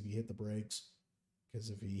nice to see if he hit the brakes. Because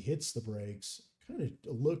if he hits the brakes, kind of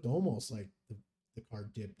looked almost like the car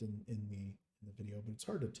dipped in the video, but it's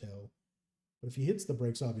hard to tell. But if he hits the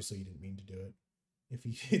brakes, obviously he didn't mean to do it. If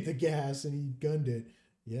he hit the gas and he gunned it,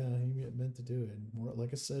 yeah, he meant to do it. And more,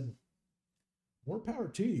 like I said, more power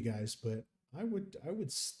to you guys. But I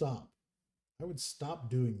would stop. I would stop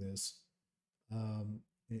doing this, and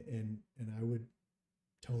I would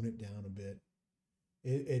tone it down a bit.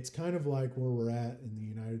 It's kind of like where we're at in the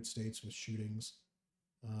United States with shootings.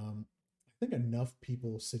 I think enough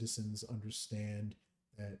citizens understand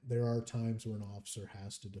that there are times where an officer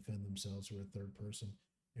has to defend themselves or a third person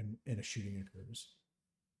and a shooting occurs.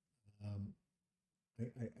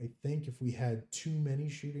 I think if we had too many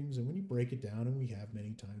shootings, and when you break it down, and we have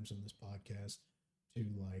many times on this podcast, to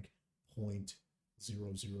like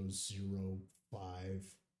 0.0005 or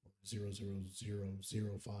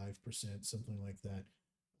 0.0005%, something like that,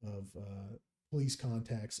 of police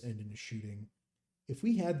contacts end in a shooting. If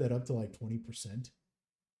we had that up to like 20%,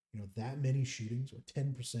 that many shootings, or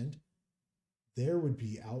 10%, there would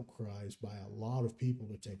be outcries by a lot of people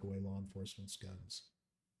to take away law enforcement's guns.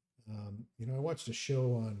 I watched a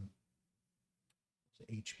show on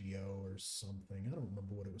HBO or something. I don't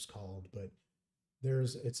remember what it was called, but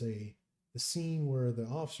it's the scene where the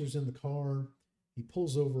officer's in the car. He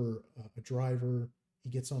pulls over a driver he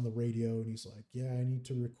gets on the radio and he's like, yeah, I need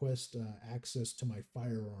to request access to my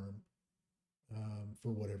firearm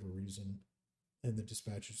for whatever reason. And the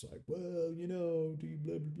dispatcher's like, well, do you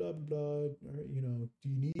blah, blah, blah, blah, blah. Or, do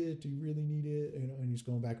you need it? Do you really need it? And he's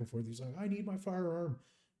going back and forth. He's like, I need my firearm.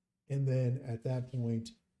 And then at that point,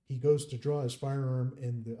 he goes to draw his firearm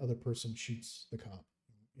and the other person shoots the cop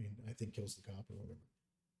and I think kills the cop or whatever.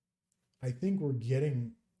 I think we're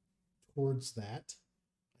getting towards that.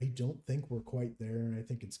 I don't think we're quite there. And I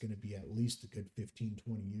think it's going to be at least a good 15,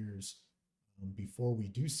 20 years before we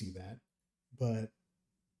do see that. But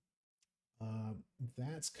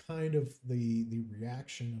that's kind of the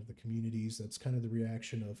reaction of the communities. That's kind of the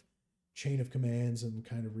reaction of chain of commands and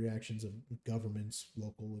kind of reactions of governments,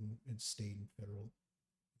 local and state and federal,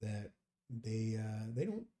 that they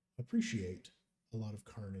don't appreciate a lot of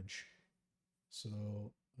carnage.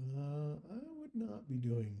 So I would not be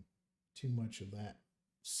doing too much of that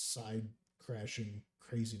side crashing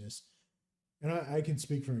craziness. And I can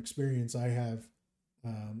speak from experience. I have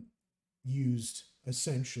used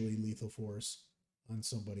essentially lethal force on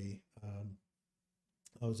somebody.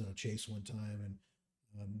 I was on a chase one time,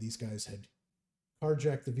 and these guys had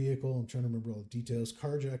carjacked the vehicle. I'm trying to remember all the details.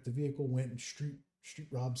 Carjacked the vehicle, went and street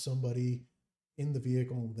robbed somebody in the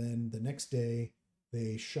vehicle. Then the next day,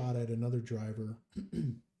 they shot at another driver,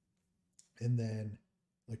 and then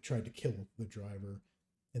like tried to kill the driver.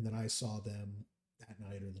 And then I saw them that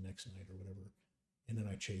night or the next night or whatever, and then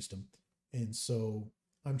I chased them. And so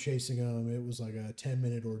I'm chasing them. It was like a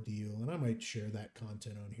 10-minute ordeal, and I might share that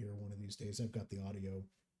content on here one of these days. I've got the audio.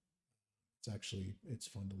 It's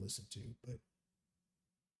fun to listen to. But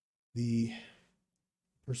the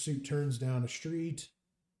pursuit turns down a street.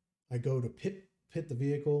 I go to pit the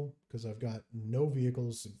vehicle because I've got no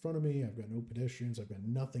vehicles in front of me. I've got no pedestrians. I've got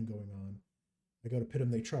nothing going on. I go to pit them.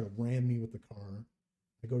 They try to ram me with the car.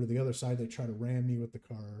 I go to the other side. They try to ram me with the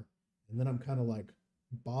car. And then I'm kind of like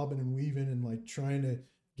bobbing and weaving and like trying to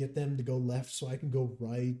get them to go left so I can go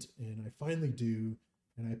right. And I finally do.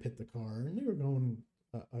 And I pit the car. And they were going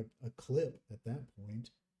a clip at that point.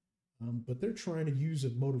 But they're trying to use a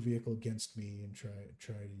motor vehicle against me and try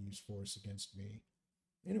to use force against me.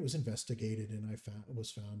 And it was investigated, and I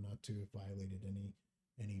was found not to have violated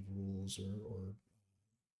any rules or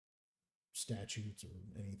statutes or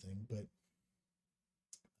anything. But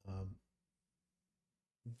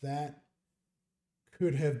that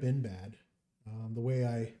could have been bad. The way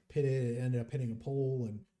I pitted, it ended up hitting a pole,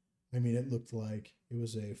 and I mean, it looked like it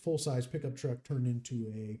was a full-size pickup truck turned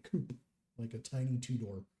into a coupe, like a tiny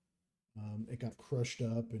two-door. It got crushed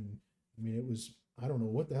up, and I mean, I don't know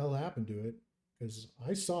what the hell happened to it, because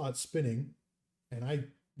I saw it spinning, and I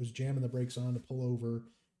was jamming the brakes on to pull over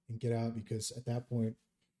and get out, because at that point,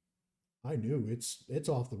 I knew it's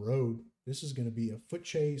off the road. This is going to be a foot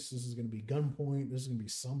chase. This is going to be gunpoint. This is going to be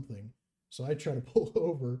something. So I try to pull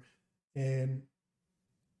over, and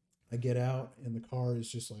I get out, and the car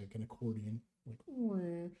is just like an accordion, like,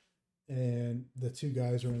 and the two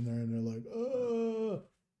guys are in there, and they're like, oh,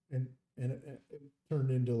 and it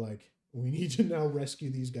turned into like, we need to now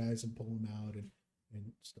rescue these guys and pull them out and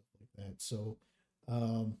stuff like that. So,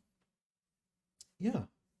 yeah,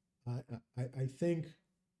 I think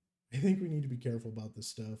we need to be careful about this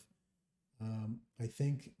stuff. I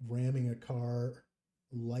think ramming a car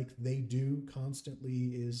like they do constantly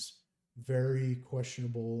is very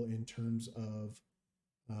questionable in terms of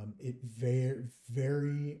it very,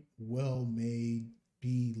 very well may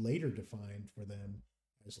be later defined for them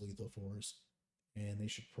as lethal force, and they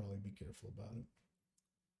should probably be careful about it.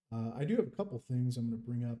 I do have a couple things I'm going to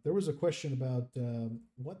bring up. There was a question about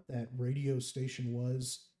what that radio station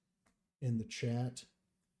was in the chat.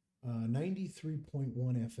 93.1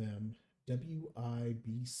 FM,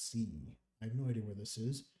 WIBC. I have no idea where this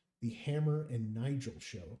is. The Hammer and Nigel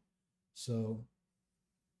show. So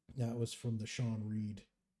that was from the Sean Reed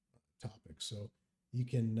topic. So you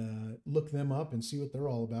can look them up and see what they're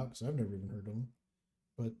all about, because I've never even heard of them.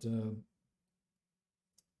 But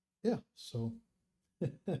yeah, so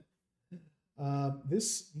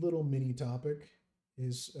this little mini topic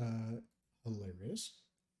is hilarious.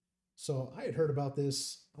 So I had heard about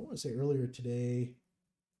this, I want to say earlier today,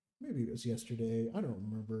 maybe it was yesterday, I don't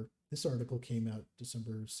remember. This article came out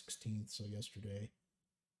December 16th, so yesterday.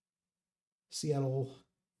 Seattle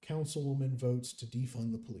councilwoman votes to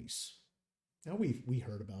defund the police. Now we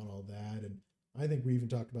heard about all that, and I think we even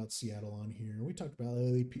talked about Seattle on here. We talked about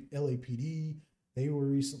LAPD. They were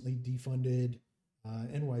recently defunded.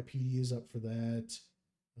 NYPD is up for that.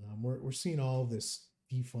 We're seeing all this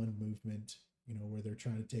defund movement, where they're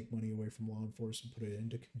trying to take money away from law enforcement and put it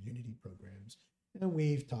into community programs. And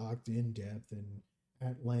we've talked in depth and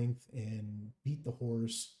at length and beat the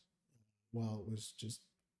horse while it was just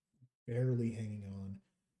barely hanging on.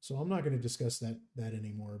 So I'm not going to discuss that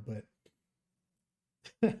anymore. But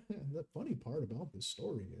the funny part about this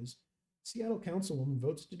story is Seattle councilwoman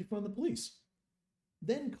votes to defund the police,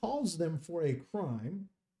 then calls them for a crime,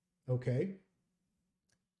 okay,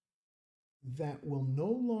 that will no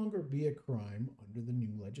longer be a crime under the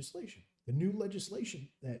new legislation. The new legislation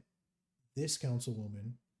that this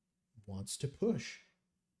councilwoman wants to push,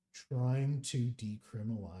 trying to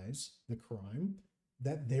decriminalize the crime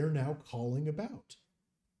that they're now calling about.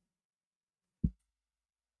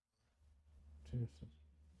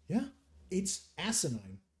 Yeah, it's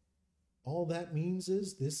asinine. All that means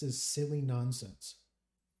is this is silly nonsense.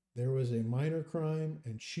 There was a minor crime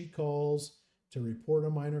and she calls to report a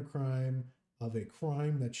minor crime of a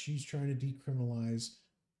crime that she's trying to decriminalize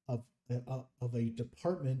of a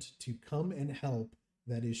department to come and help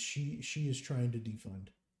that is she is trying to defund.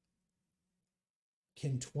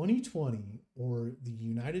 Can 2020 or the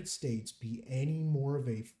United States be any more of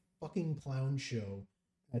a fucking clown show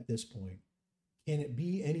at this point? Can it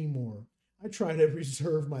be any more? I try to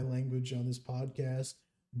reserve my language on this podcast,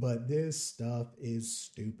 but this stuff is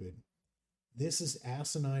stupid. This is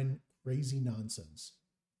asinine, crazy nonsense.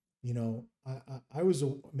 You know, I was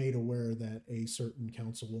made aware that a certain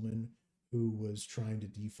councilwoman who was trying to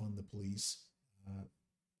defund the police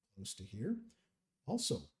close to here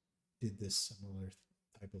also did this similar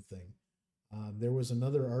type of thing. There was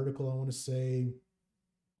another article, I want to say,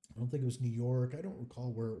 I don't think it was New York. I don't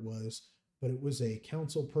recall where it was, but it was a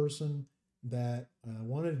council person that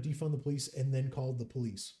wanted to defund the police and then called the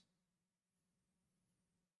police.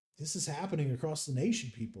 This is happening across the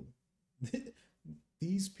nation, people.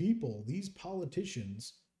 These people, these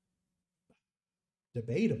politicians,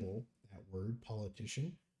 debatable, that word,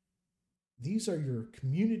 politician, these are your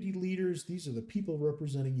community leaders. These are the people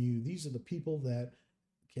representing you. These are the people that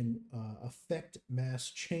can affect mass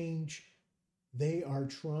change. They are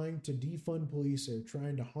trying to defund police. They're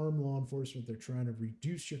trying to harm law enforcement. They're trying to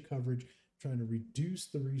reduce your coverage, trying to reduce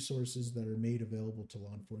the resources that are made available to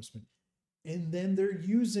law enforcement. And then they're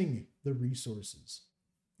using the resources.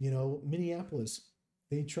 You know, Minneapolis,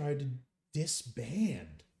 they tried to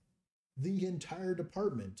disband the entire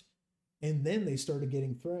department. And then they started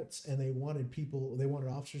getting threats and they wanted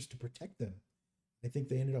officers to protect them. I think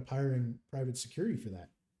they ended up hiring private security for that.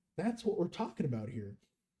 That's what we're talking about here.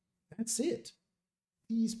 That's it.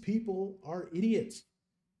 These people are idiots.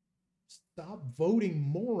 Stop voting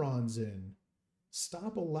morons in.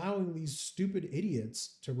 Stop allowing these stupid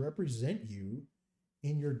idiots to represent you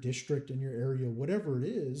in your district, in your area, whatever it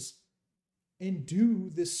is, and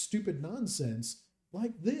do this stupid nonsense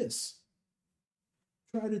like this.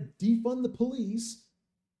 Try to defund the police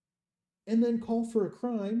and then call for a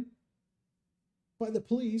crime by the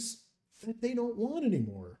police that they don't want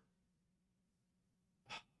anymore.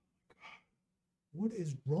 What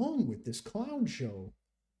is wrong with this clown show?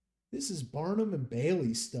 This is Barnum and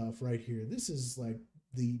Bailey stuff right here. This is like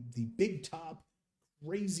the big top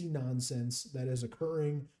crazy nonsense that is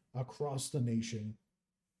occurring across the nation,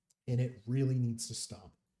 and it really needs to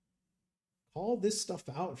stop. Call this stuff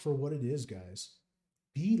out for what it is, guys.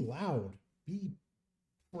 Be loud. Be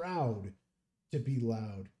proud to be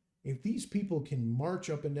loud. If these people can march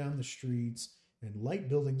up and down the streets and light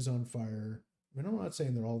buildings on fire, I mean, I'm not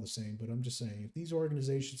saying they're all the same, but I'm just saying if these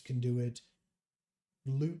organizations can do it,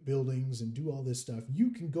 loot buildings and do all this stuff,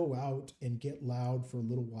 you can go out and get loud for a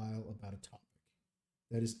little while about a topic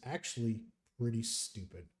that is actually pretty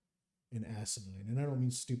stupid and asinine. And I don't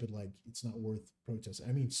mean stupid like it's not worth protesting.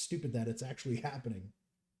 I mean stupid that it's actually happening.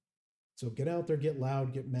 So get out there, get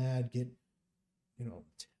loud, get mad,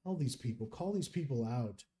 tell these people, call these people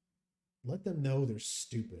out. Let them know they're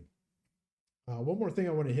stupid. One more thing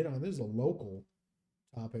I want to hit on. This is a local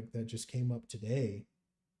topic that just came up today.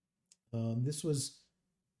 This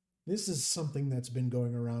is something that's been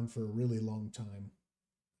going around for a really long time.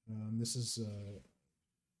 This is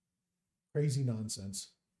crazy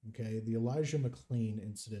nonsense. Okay, the Elijah McClain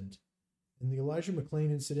incident. And the Elijah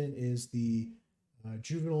McClain incident is the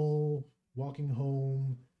juvenile walking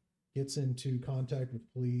home, gets into contact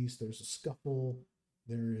with police. There's a scuffle.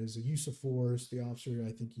 There is a use of force. The officer,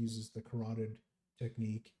 I think, uses the carotid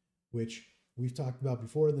technique, which we've talked about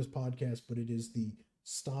before in this podcast, but it is the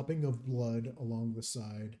stopping of blood along the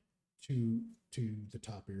side to the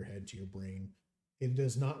top of your head, to your brain. It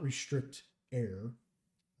does not restrict air,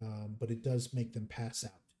 but it does make them pass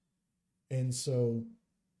out. And so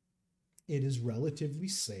it is relatively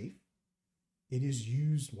safe. It is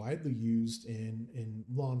widely used in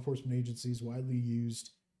law enforcement agencies, widely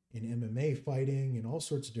used in MMA fighting and all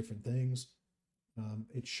sorts of different things.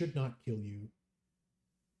 It should not kill you.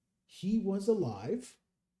 He was alive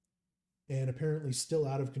and apparently still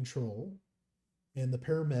out of control. And the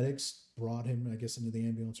paramedics brought him, I guess, into the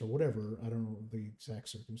ambulance or whatever. I don't know the exact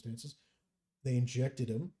circumstances. They injected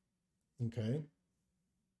him, okay,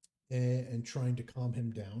 and trying to calm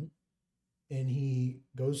him down. And he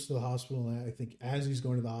goes to the hospital. And I think as he's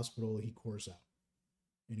going to the hospital, he cores out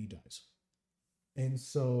and he dies. And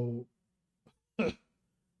so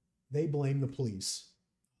they blame the police.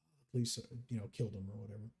 The police, killed him or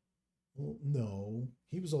whatever. Well, no,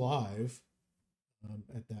 he was alive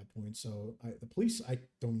at that point. So the police, I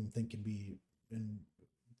don't even think can be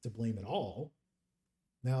to blame at all.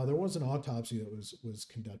 Now there was an autopsy that was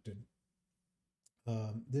conducted.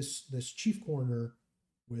 This chief coroner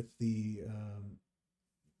with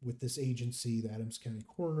this agency, the Adams County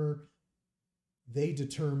coroner, they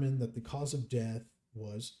determined that the cause of death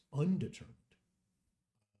was undetermined.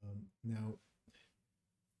 Now,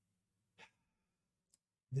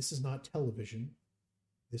 this is not television.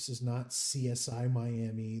 This is not CSI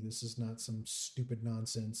Miami. This is not some stupid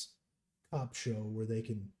nonsense cop show where they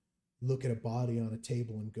can look at a body on a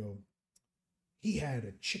table and go, he had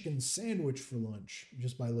a chicken sandwich for lunch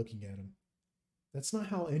just by looking at him. That's not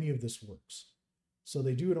how any of this works. So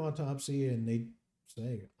they do an autopsy and they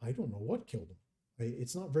say, I don't know what killed him.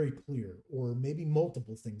 It's not very clear, or maybe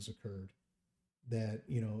multiple things occurred that,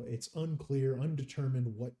 it's unclear,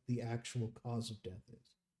 undetermined what the actual cause of death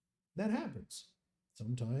is. That happens.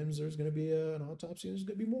 Sometimes there's going to be an autopsy and there's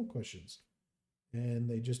going to be more questions and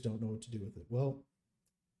they just don't know what to do with it. Well,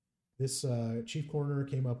 this chief coroner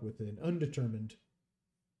came up with an undetermined,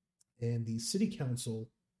 and the city council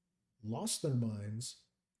lost their minds,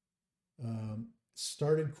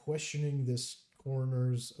 started questioning this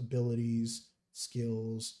coroner's abilities,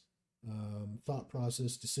 skills, thought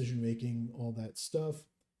process, decision-making, all that stuff.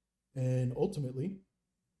 And ultimately,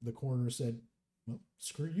 the coroner said, well,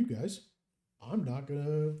 screw you guys. I'm not going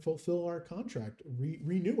to fulfill our contract,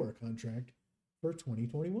 renew our contract for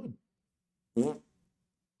 2021.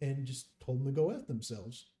 And just told them to go F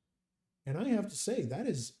themselves. And I have to say, that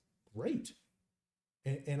is great.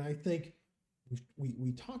 And I think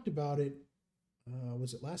we talked about it,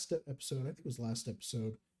 was it last episode? I think it was last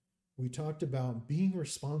episode. We talked about being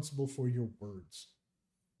responsible for your words.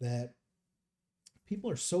 That people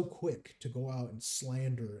are so quick to go out and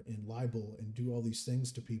slander and libel and do all these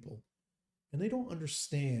things to people. And they don't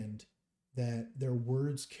understand that their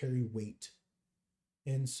words carry weight.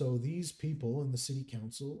 And so these people in the city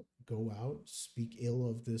council go out, speak ill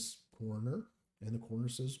of this coroner, and the coroner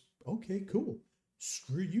says, okay, cool.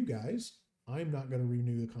 Screw you guys. I'm not going to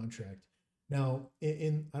renew the contract. Now,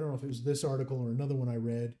 in I don't know if it was this article or another one I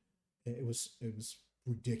read, it was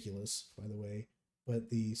ridiculous, by the way, but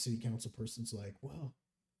the city council person's like, well,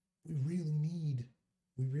 we really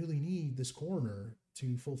need this coroner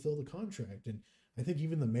to fulfill the contract. And I think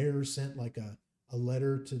even the mayor sent like a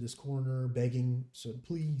letter to this coroner begging, so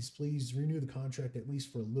please renew the contract at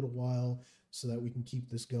least for a little while so that we can keep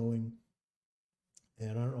this going.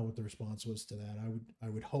 And I don't know what the response was to that. I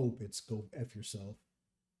would hope it's go F yourself,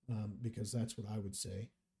 because that's what I would say.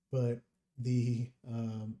 But the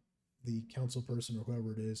council person or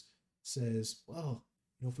whoever it is says, well,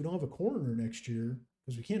 if we don't have a coroner next year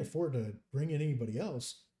because we can't afford to bring in anybody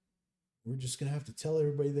else, we're just going to have to tell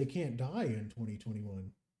everybody they can't die in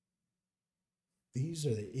 2021. These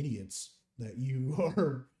are the idiots that you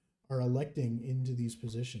are electing into these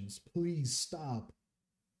positions. Please stop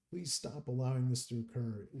allowing this to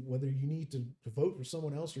occur. Whether you need to vote for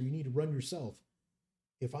someone else or you need to run yourself.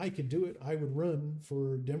 If I could do it, I would run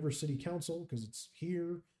for Denver City Council because it's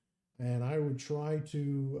here, and I would try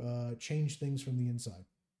to change things from the inside.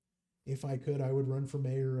 If I could, I would run for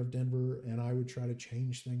mayor of Denver, and I would try to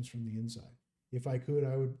change things from the inside. If I could,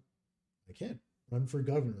 I can run for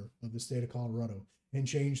governor of the state of Colorado and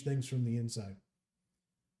change things from the inside.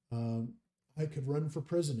 I could run for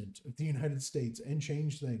president of the United States and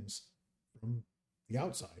change things from the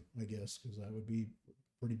outside, I guess, because that would be a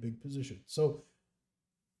pretty big position. So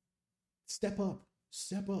step up,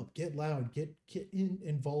 get loud, get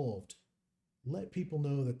involved. Let people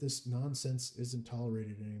know that this nonsense isn't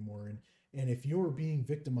tolerated anymore. And if you're being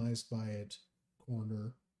victimized by it,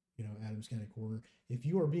 coroner, Adams County coroner, if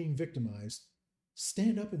you are being victimized,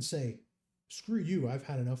 stand up and say, screw you, I've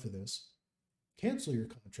had enough of this. Cancel your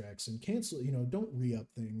contracts and cancel, don't re-up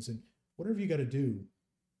things and whatever you got to do.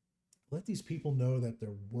 Let these people know that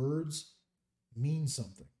their words mean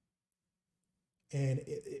something. And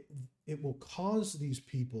it will cause these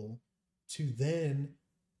people to then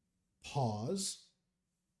pause,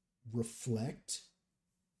 reflect,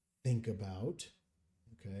 think about,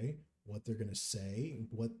 okay, what they're going to say,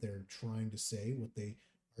 what they're trying to say, what they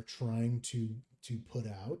are trying to put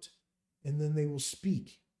out, and then they will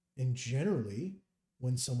speak. And generally,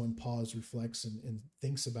 when someone pauses, reflects, and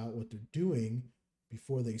thinks about what they're doing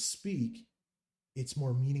before they speak, it's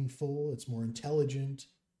more meaningful, it's more intelligent,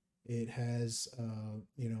 it has,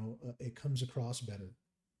 it comes across better.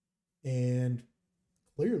 And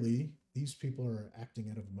clearly, these people are acting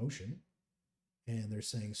out of emotion and they're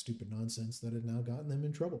saying stupid nonsense that has now gotten them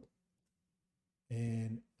in trouble.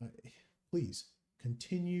 And please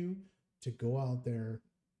continue to go out there,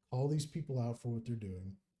 call these people out for what they're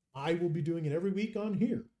doing. I will be doing it every week on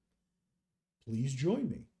here. Please join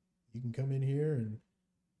me. You can come in here and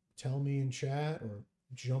tell me in chat or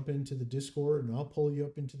jump into the Discord and I'll pull you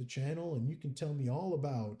up into the channel and you can tell me all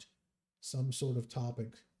about some sort of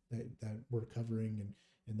topic that we're covering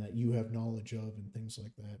and that you have knowledge of and things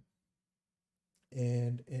like that.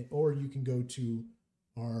 And or you can go to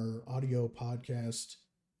our audio podcast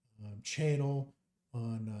channel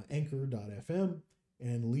on anchor.fm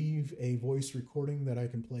and leave a voice recording that I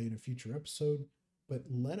can play in a future episode. But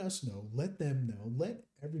let us know, let them know, let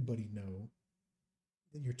everybody know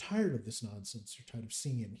that you're tired of this nonsense. You're tired of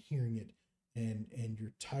seeing it and hearing it, and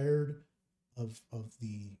you're tired of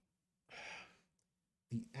the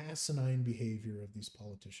asinine behavior of these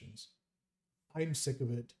politicians. I'm sick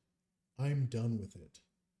of it. I'm done with it.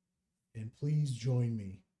 And please join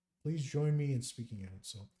me. Please join me in speaking out.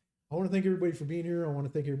 So I want to thank everybody for being here. I want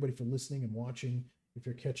to thank everybody for listening and watching. If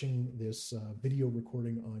you're catching this video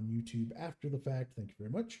recording on YouTube after the fact, thank you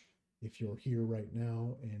very much. If you're here right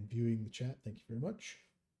now and viewing the chat, thank you very much.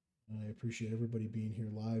 I appreciate everybody being here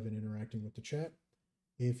live and interacting with the chat.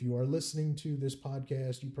 If you are listening to this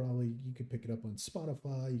podcast, you could pick it up on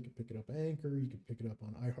Spotify, you could pick it up Anchor, you could pick it up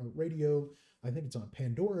on iHeartRadio. I think it's on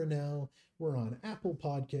Pandora now. We're on Apple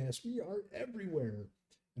Podcasts. We are everywhere.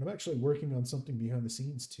 And I'm actually working on something behind the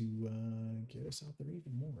scenes to get us out there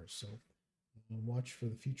even more. So watch for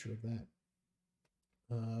the future of that.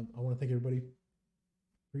 I want to thank everybody.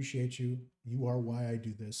 Appreciate you. You are why I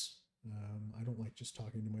do this. I don't like just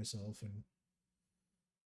talking to myself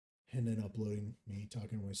and then uploading me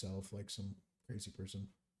talking to myself like some crazy person.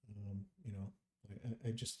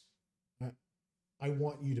 I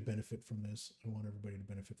want you to benefit from this. I want everybody to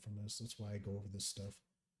benefit from this. That's why I go over this stuff.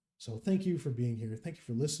 So thank you for being here. Thank you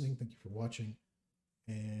for listening. Thank you for watching.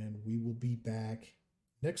 And we will be back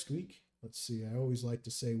next week. Let's see. I always like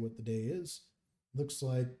to say what the day is. Looks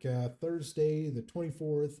like Thursday, the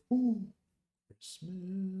 24th. Ooh,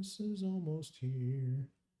 Christmas is almost here.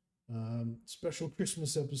 Special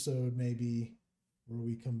Christmas episode maybe where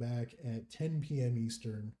we come back at 10 p.m.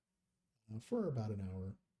 Eastern for about an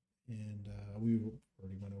hour. And we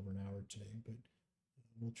already went over an hour today, but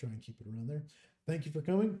we'll try and keep it around there. Thank you for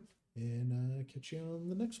coming, and catch you on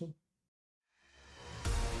the next one.